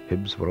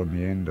 "Hibs were on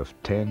the end of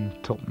 10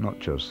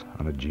 top-notchers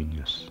and a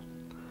genius."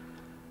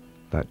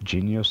 That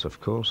genius, of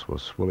course,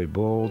 was Willie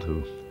Bauld,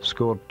 who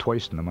scored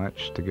twice in the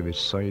match to give his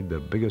side their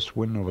biggest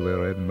win over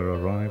their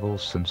Edinburgh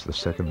rivals since the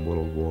Second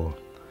World War.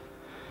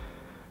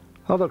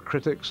 Other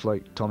critics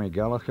like Tommy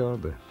Gallagher,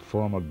 the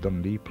former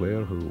Dundee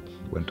player who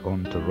went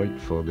on to write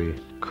for the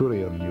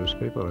Courier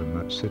newspaper in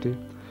that city,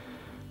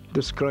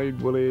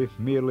 described Willie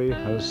merely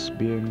as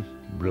being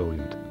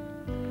brilliant.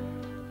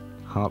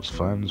 Hearts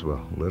fans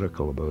were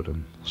lyrical about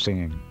him,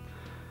 singing,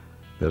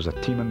 "There's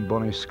a team in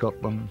bonny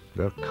Scotland,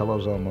 their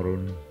colours are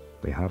maroon,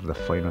 they have the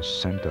finest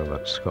centre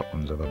that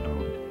Scotland's ever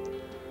known.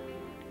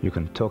 You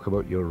can talk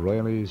about your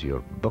Rileys,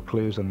 your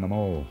Buckleys and them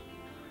all,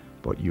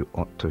 but you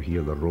ought to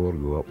hear the roar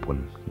go up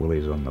when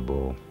Willie's on the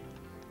ball."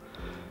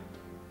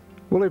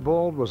 Willie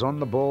Bauld was on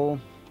the ball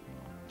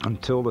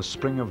until the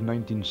spring of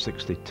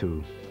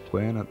 1962,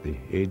 when, at the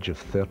age of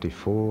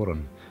 34,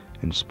 and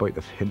in spite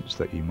of hints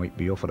that he might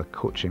be offered a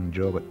coaching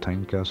job at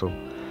Tynecastle,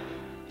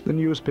 the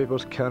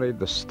newspapers carried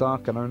the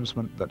stark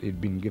announcement that he'd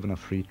been given a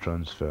free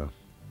transfer.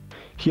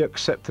 He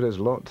accepted his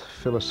lot,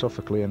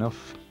 philosophically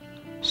enough,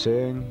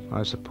 saying,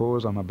 "I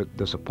suppose I'm a bit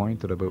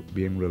disappointed about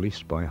being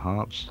released by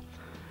Hearts.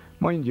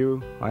 Mind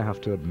you, I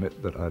have to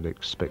admit that I'd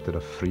expected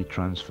a free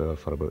transfer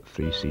for about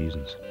 3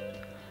 seasons."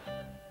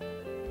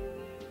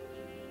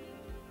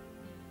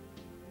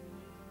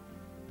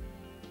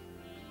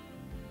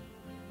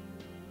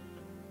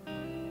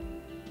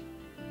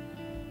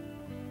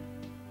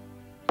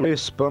 Willie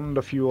spurned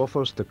a few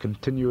offers to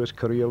continue his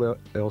career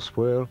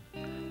elsewhere,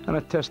 and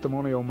a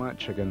testimonial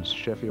match against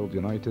Sheffield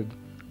United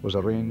was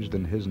arranged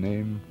in his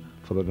name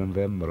for the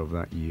November of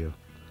that year.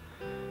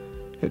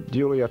 It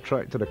duly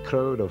attracted a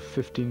crowd of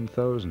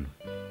 15,000,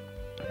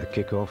 the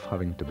kick-off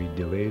having to be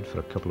delayed for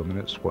a couple of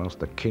minutes whilst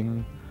the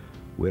King,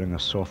 wearing a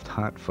soft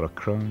hat for a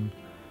crown,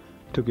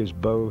 took his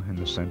bow in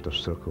the centre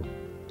circle.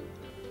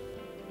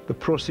 The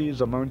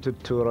proceeds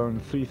amounted to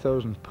around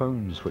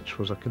 £3,000, which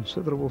was a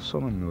considerable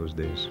sum in those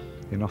days,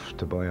 enough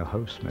to buy a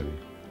house maybe.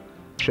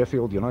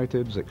 Sheffield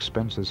United's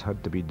expenses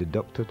had to be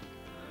deducted,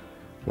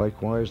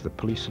 likewise the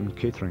police and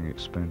catering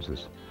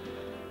expenses,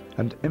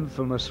 and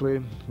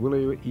infamously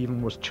Willie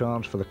even was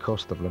charged for the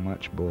cost of the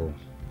match ball.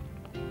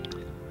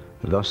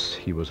 Thus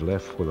he was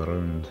left with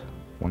around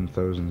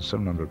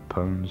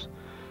 £1,700,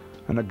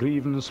 and a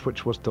grievance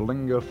which was to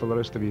linger for the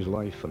rest of his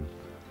life and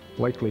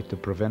likely to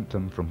prevent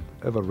him from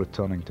ever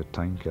returning to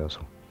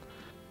Tynecastle.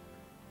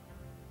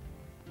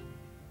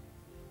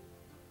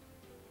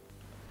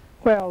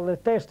 Well, the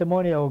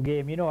testimonial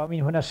game, you know, I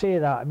mean, when I say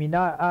that, I mean,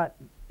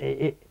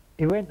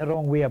 he went the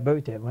wrong way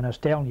about it when I was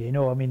telling you, you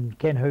know, I mean,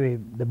 Ken Howie,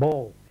 the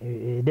ball,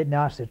 he didn't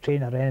ask the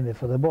trainer or anything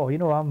for the ball. You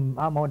know, I'm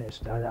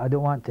honest, I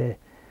don't want to,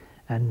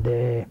 and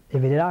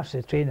if he'd asked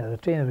the trainer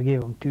would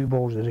give him 2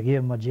 balls, or gave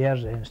him a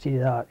jersey, instead of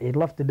that, he'd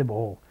lifted the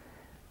ball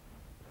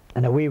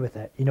and away with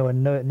it, you know,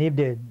 and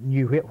nobody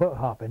knew what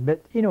happened.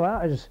 But, you know,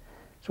 it's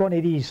one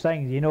of these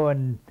things, you know,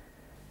 and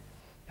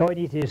all you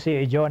need to say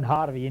to John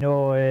Harvey, you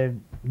know,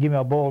 give me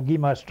a ball, give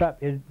me a strip,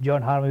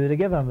 John Harvey would have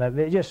given him it.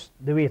 But just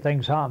the way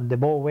things happened, the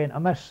ball went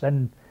amiss,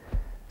 and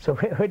so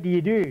what do,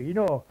 you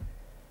know?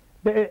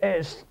 But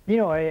it's, you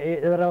know,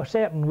 there are a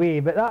certain way,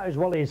 but that was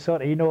Willie's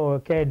sort of, you know,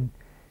 Ken,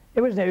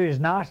 it wasn't that it was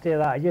nasty,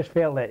 that I just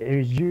felt that it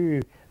was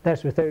you,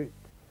 this without.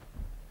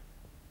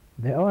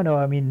 But, oh no,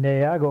 I mean,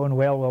 I got on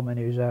well with him, and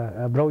he was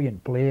a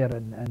brilliant player,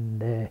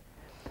 and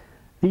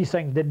these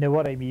things didn't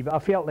worry me, but I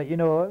felt like, you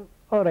know,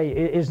 all right,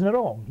 it isn't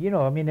wrong, you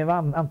know, I mean, if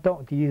I'm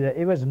talking to you that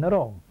it wasn't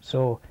wrong,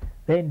 so at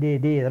the end of the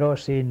day, they're all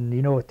saying,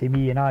 you know, to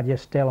me, and I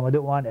just tell them I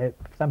don't want it,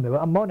 but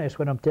I'm honest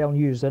when I'm telling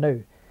you so now.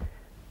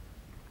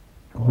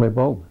 Willie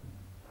Bauld.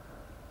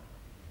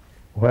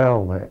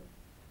 Well,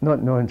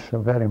 not knowing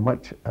so very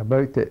much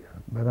about it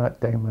by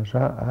that time, as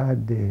I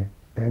had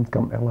then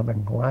come to live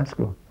in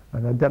Glasgow,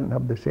 and I didn't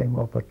have the same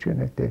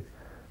opportunity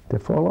to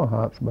follow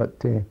Hearts,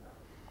 but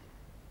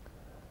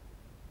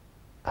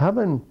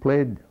having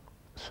played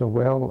so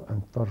well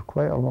and for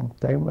quite a long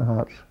time with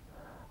Hearts,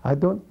 I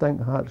don't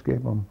think Hearts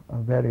gave him a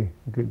very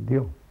good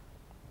deal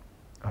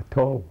at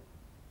all,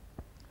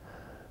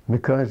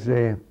 because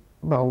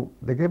well,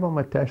 they gave him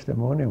a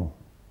testimonial,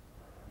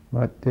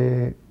 but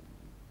they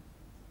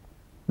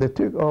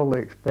took all the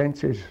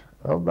expenses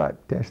of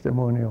that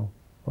testimonial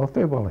off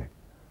of Willie,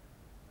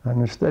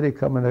 and instead of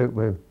coming out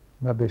with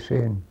maybe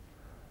saying,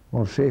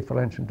 well, say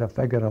for instance a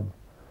figure of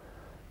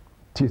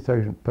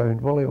 £2,000,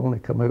 Willie only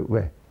come out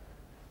with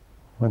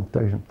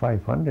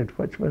 1,500,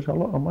 which was a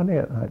lot of money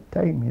at that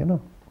time, you know.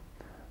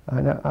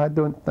 And I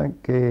don't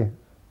think the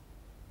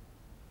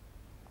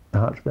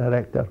Hearts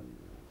director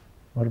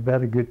were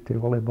very good to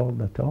Willie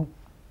Bauld at all.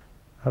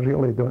 I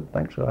really don't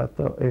think so. I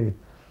thought he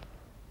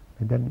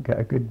didn't get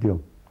a good deal.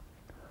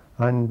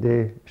 And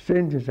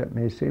strange as it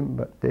may seem,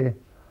 but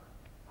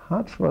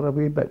Hearts were a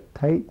wee bit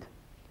tight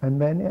in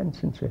many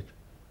instances.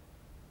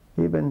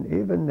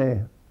 Even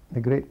the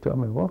great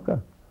Tommy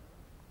Walker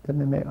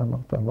didn't make an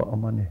awful lot of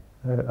money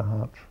out of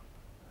Hearts,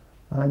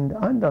 and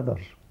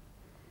others.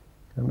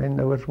 I mean,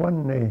 there was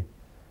one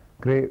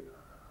great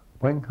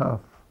wing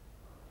half,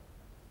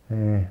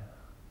 the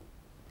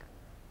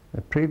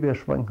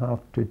previous wing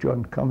half to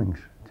John Cummings,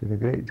 to the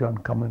great John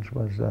Cummings,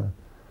 was a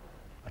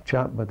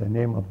chap by the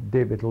name of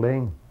David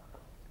Lang,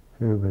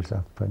 who was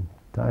a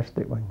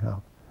fantastic wing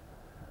half.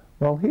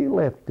 Well, he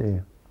left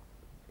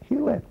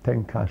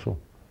Tynecastle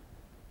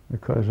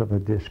because of a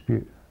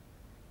dispute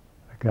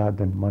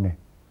regarding money.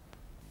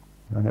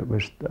 And it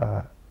was,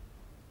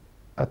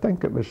 I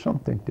think it was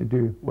something to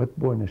do with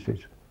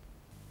bonuses.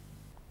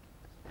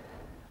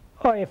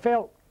 Oh, I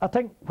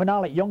think when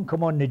Alec Young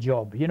come on the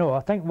job, you know,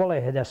 I think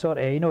Willie had a sort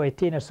of, you know, he'd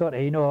taken a sort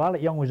of, you know,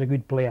 Alec Young was a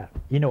good player,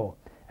 you know,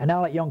 and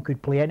Alec Young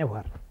could play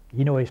anywhere.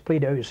 You know, he's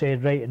played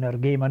outside right in their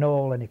game and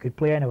all, and he could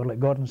play anywhere like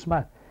Gordon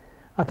Smith.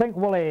 I think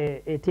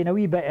Willie had taken a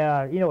wee bit,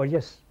 you know,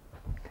 just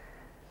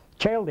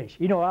childish,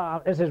 you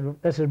know, this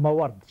is my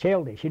word,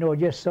 childish, you know,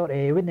 just sort of,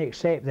 he wouldn't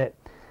accept that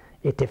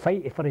to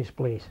fight for his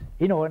place,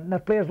 you know, and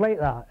there's players like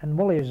that, and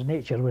Willie's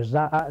nature was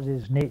that was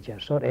his nature,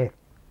 sort of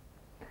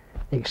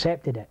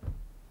accepted it,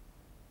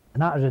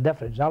 and that was the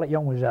difference. Alec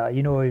Young was,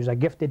 you know, he was a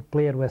gifted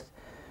player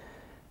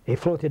he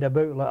floated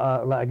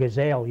about like a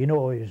gazelle, you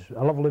know, he was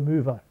a lovely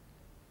mover,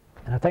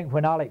 and I think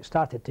when Alec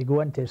started to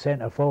go into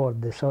centre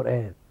forward, this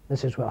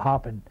is what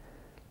happened,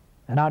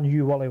 and I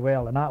knew Willie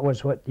well, and that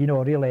was what, you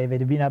know, really, if it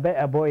had been a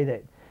better boy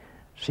that,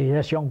 see,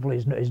 this young fella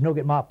is not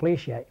got my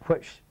place yet,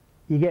 which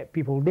you get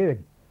people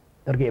doing.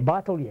 They're going to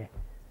battle you.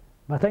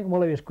 But I think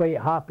Willie was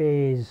quite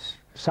happy. He's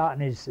sat on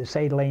his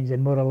sidelines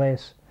and more or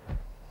less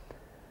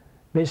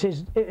But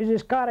it was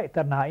his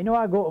character and that. You know,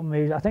 I got him,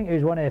 I think he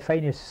was one of the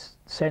finest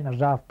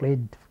centres I've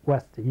played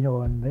with, you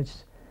know, and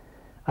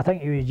I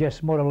think he was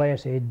just more or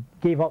less, he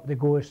gave up the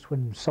ghost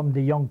when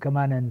somebody young come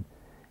in and,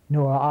 you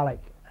know, Alec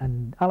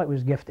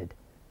was gifted.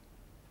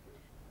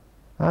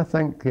 I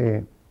think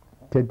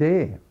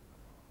today,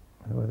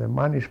 with the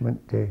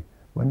management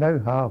we now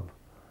have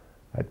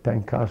at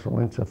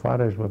Tynecastle,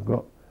 insofar as we've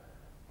got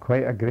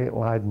quite a great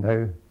lad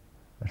now,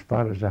 as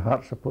far as the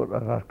Heart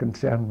supporters are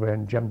concerned,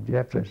 with Jim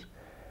Jeffries,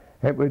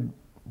 it would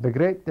be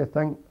great to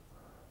think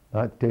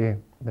that they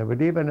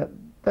would even at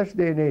this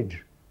day and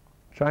age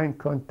try and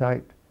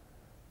contact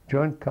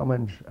John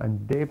Cummins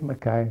and Dave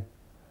Mackay,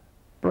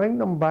 bring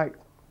them back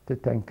to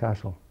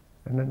Tynecastle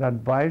in an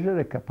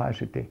advisory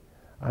capacity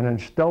and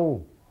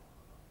instill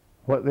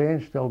what they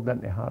instilled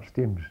into Hearts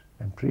teams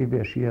in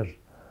previous years,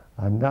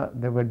 and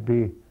that they would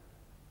be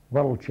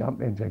world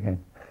champions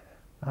again.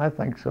 I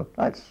think so.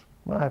 That's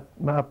my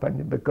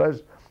opinion,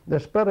 because the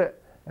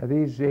spirit of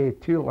these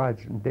two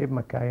lads, Dave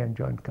Mackay and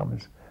John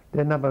Cummins,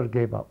 they never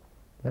gave up.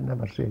 They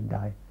never said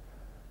die.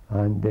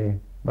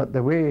 And but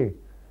the way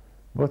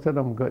both of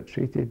them got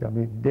treated, I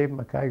mean, Dave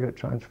Mackay got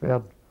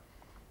transferred.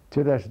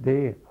 To this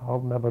day,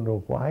 I'll never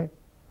know why.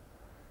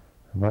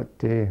 But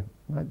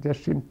that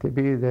just seemed to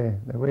be the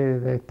way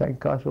the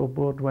Tynecastle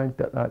board went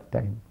at that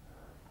time.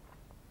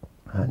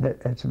 And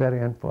it's very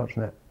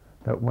unfortunate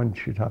that one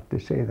should have to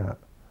say that,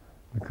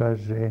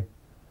 because there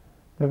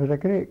was a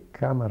great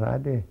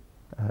camaraderie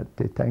at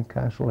the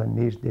Tynecastle in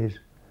these days.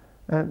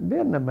 And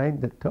bearing in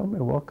mind that Tommy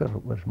Walker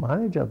was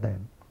manager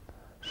then.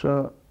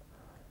 So,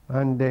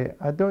 and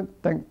I don't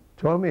think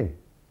Tommy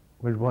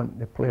was wanting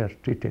the players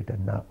treated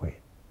in that way.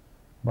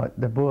 But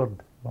the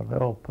board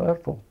were all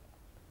powerful.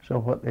 So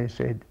what they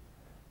said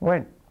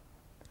went.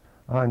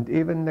 And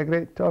even the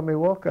great Tommy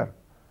Walker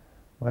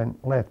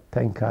left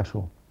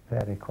Tynecastle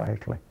very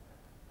quietly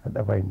at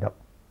the wind-up.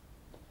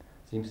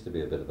 Seems to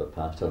be a bit of a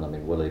pattern. I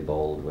mean, Willie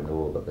Bauld, we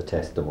know about the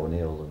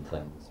testimonial and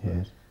things.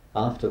 Yes.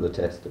 After the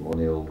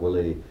testimonial,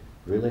 Willie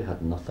really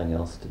had nothing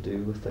else to do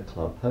with the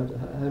club.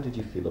 How did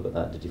you feel about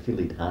that? Did you feel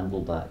he'd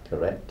handled that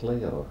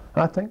correctly, or?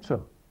 I think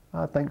so.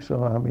 I think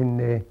so. I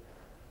mean,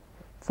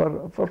 for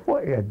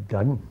what he had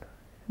done,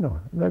 you know,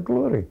 the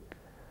glory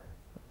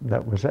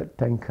that was at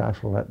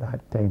Tynecastle at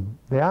that time,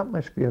 the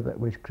atmosphere that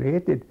was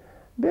created,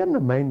 bearing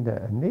in mind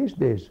that in these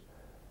days,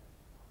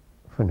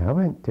 when I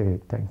went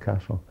to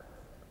Tynecastle,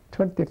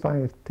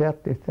 25,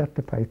 30,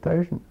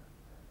 35,000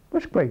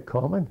 was quite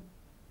common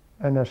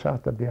on a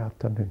Saturday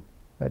afternoon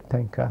at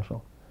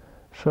Tynecastle.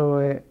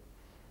 So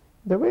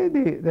the way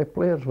the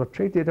players were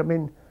treated, I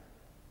mean,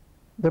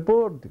 the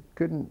board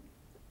couldn't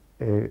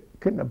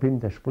have been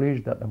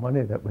displeased at the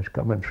money that was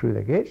coming through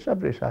the gates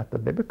every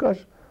Saturday,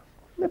 because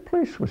the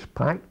place was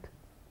packed.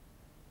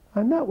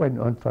 And that went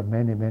on for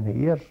many, many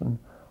years. And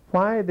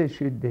why they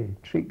should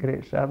treat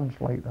great servants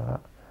like that,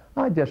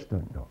 I just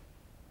don't know.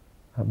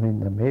 I mean,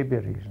 there may be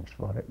reasons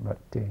for it, but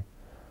I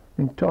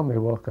mean, Tommy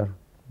Walker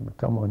would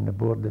come on the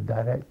board of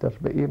directors,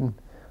 but even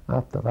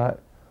after that,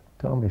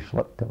 Tommy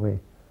slipped away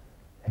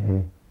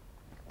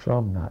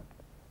from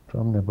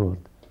the board.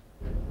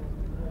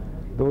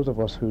 Those of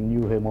us who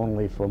knew him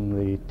only from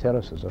the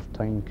terraces of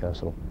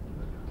Tynecastle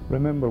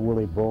remember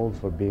Willie Bauld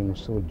for being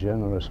so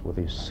generous with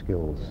his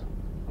skills.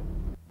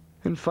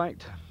 In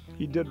fact,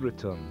 he did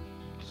return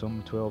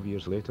some 12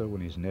 years later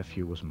when his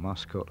nephew was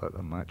mascot at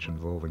a match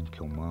involving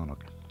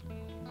Kilmarnock.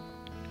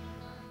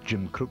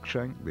 Jim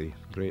Cruikshank, the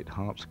great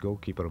Hearts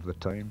goalkeeper of the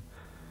time,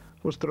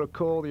 was to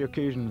recall the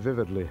occasion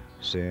vividly,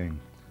 saying,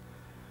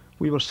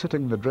 "We were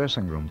sitting in the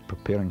dressing room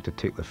preparing to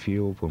take the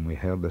field when we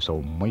heard this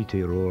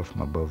almighty roar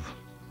from above.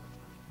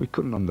 We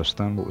couldn't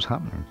understand what was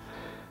happening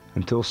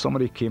until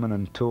somebody came in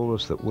and told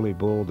us that Willie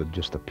Bauld had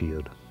just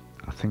appeared.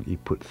 I think he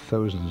put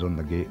thousands on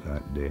the gate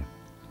that day."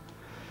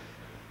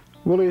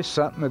 Willie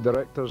sat in the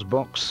director's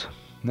box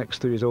next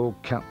to his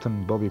old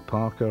captain Bobby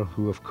Parker,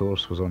 who of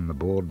course was on the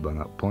board by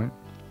that point.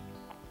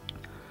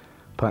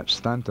 Pat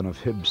Stanton of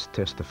Hibs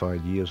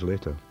testified years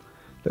later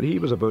that he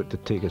was about to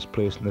take his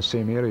place in the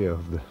same area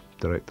of the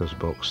director's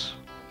box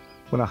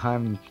when a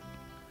hand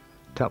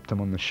tapped him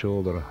on the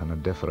shoulder and a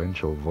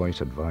deferential voice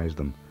advised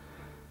him,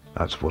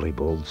 "That's Willie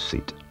Bauld's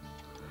seat."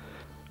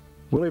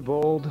 Willie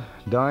Bauld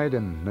died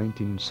in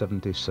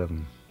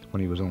 1977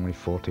 when he was only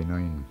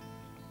 49.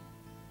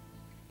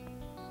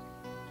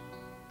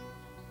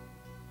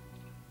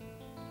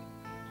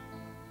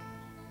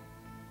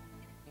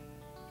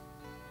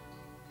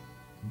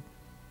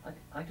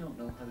 I don't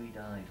know how he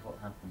died. What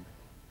happened?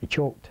 He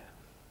choked.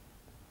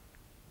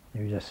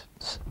 He was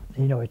just,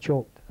 you know, he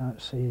choked.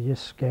 He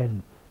just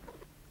getting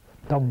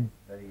dumb.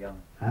 Very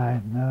young.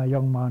 Aye, no,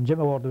 young man.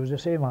 Jimmy Ward was the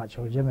same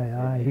actually. Jimmy,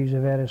 aye, he was the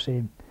very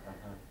same.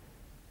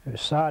 It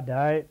was sad,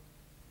 aye.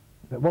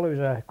 But Willie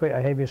was quite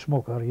a heavy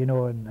smoker, you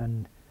know,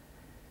 and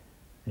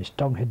his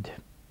tongue had,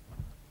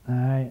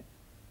 aye.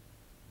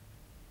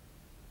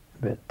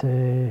 But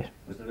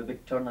was there a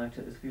big turnout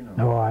at his funeral?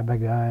 no, aye,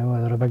 big, aye,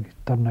 well, there were a big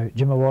turnout.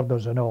 Jimmy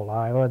Warders and all,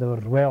 aye, well, they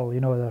were well, you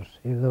know,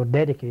 they were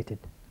dedicated.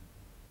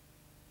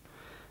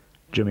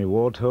 Jimmy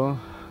Wardhaw,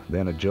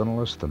 then a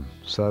journalist and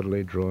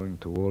sadly drawing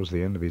towards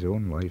the end of his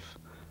own life,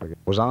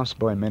 was asked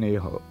by many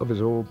of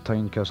his old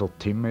Tynecastle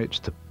teammates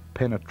to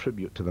pen a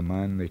tribute to the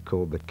man they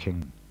called the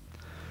King.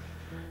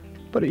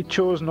 But he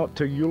chose not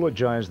to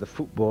eulogise the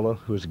footballer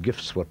whose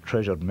gifts were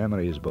treasured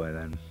memories by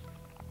then.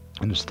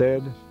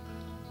 Instead,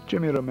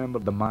 Jimmy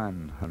remembered the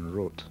man and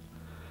wrote,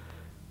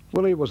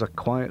 "Willie was a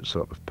quiet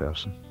sort of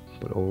person,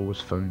 but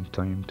always found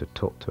time to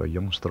talk to a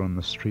youngster on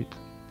the street,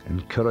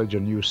 encourage a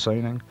new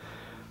signing,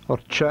 or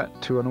chat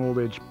to an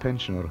old-age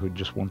pensioner who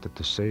just wanted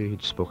to say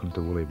he'd spoken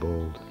to Willie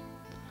Bauld.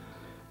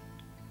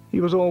 He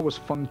was always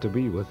fun to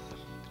be with,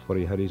 for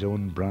he had his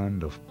own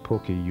brand of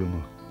pokey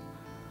humour.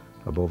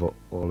 Above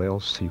all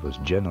else, he was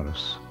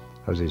generous,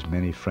 as his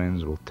many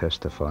friends will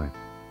testify."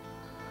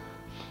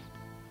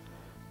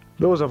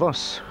 Those of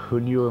us who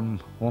knew him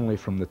only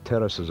from the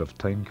terraces of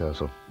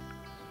Tynecastle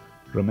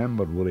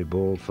remembered Willie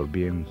Bauld for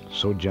being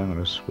so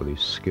generous with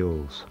his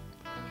skills.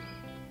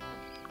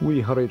 We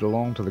hurried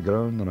along to the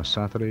ground on a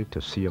Saturday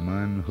to see a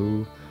man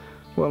who,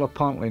 well,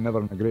 apparently never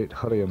in a great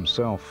hurry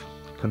himself,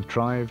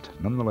 contrived,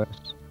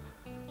 nonetheless,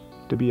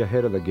 to be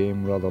ahead of the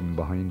game rather than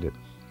behind it,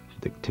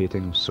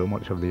 dictating so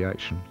much of the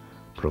action,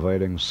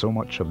 providing so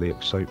much of the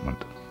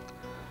excitement.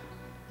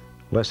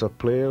 Lesser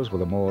players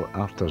with a more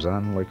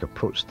artisan-like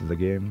approach to the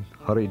game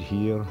hurried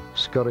here,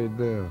 scurried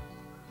there,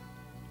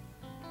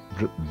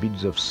 dripped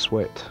beads of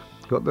sweat,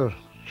 got their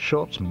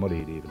shorts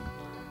muddied even.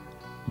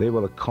 They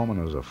were the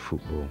commoners of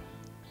football.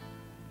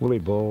 Willie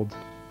Bauld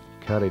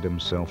carried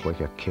himself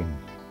like a king.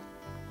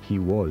 He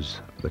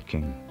was the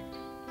king.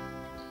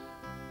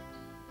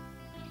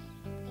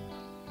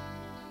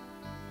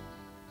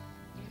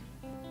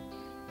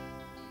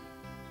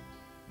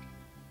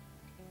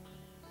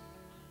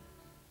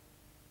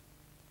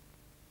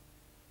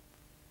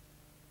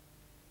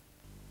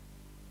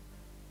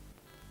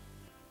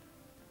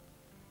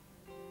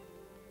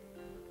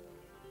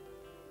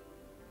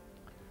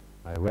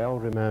 I well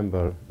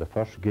remember the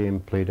first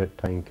game played at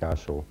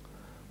Tynecastle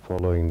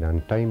following the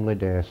untimely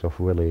death of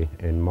Willie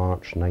in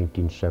March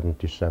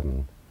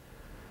 1977,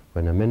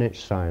 when a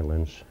minute's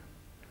silence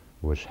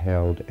was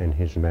held in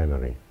his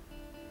memory.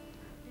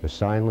 The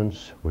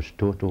silence was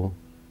total,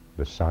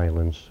 the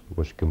silence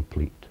was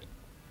complete.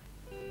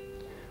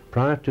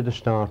 Prior to the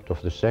start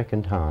of the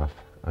second half,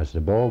 as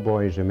the ball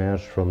boys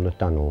emerged from the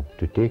tunnel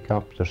to take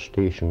up their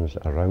stations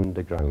around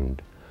the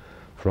ground,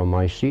 from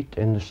my seat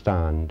in the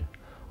stand,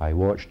 I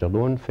watched a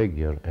lone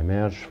figure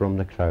emerge from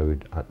the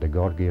crowd at the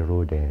Gorgie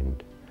Road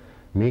end,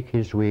 make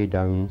his way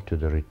down to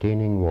the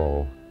retaining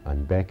wall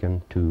and beckon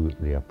to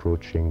the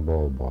approaching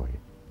ball boy.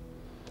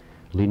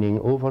 Leaning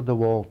over the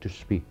wall to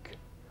speak,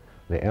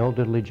 the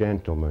elderly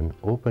gentleman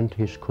opened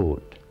his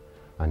coat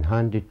and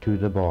handed to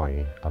the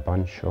boy a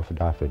bunch of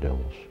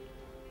daffodils.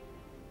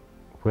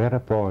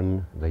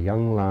 Whereupon the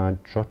young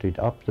lad trotted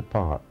up the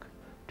park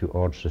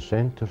towards the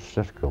centre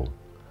circle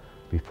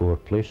before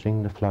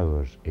placing the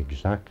flowers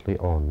exactly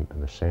on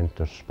the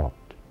centre spot,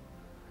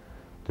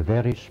 the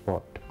very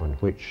spot on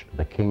which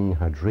the king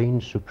had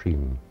reigned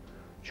supreme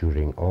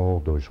during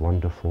all those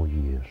wonderful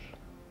years.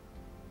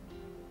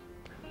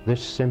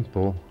 This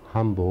simple,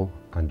 humble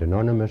and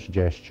anonymous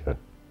gesture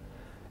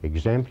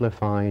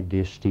exemplified the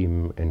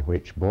esteem in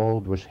which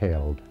Bauld was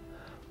held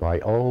by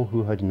all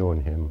who had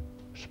known him,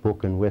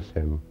 spoken with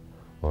him,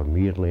 or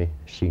merely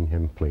seen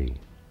him play.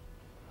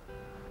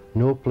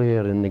 No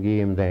player in the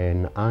game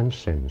then and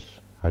since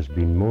has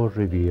been more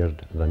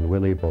revered than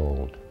Willie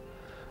Bauld,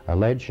 a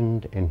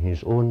legend in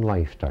his own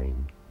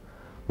lifetime,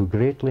 who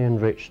greatly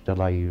enriched the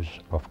lives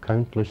of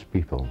countless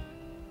people,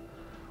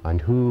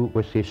 and who,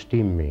 with his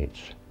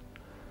teammates,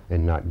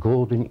 in that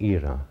golden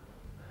era,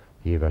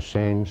 gave a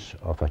sense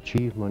of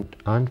achievement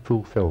and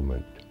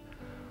fulfillment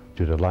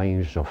to the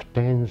lives of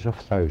tens of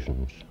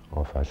thousands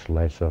of us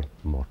lesser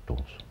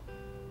mortals.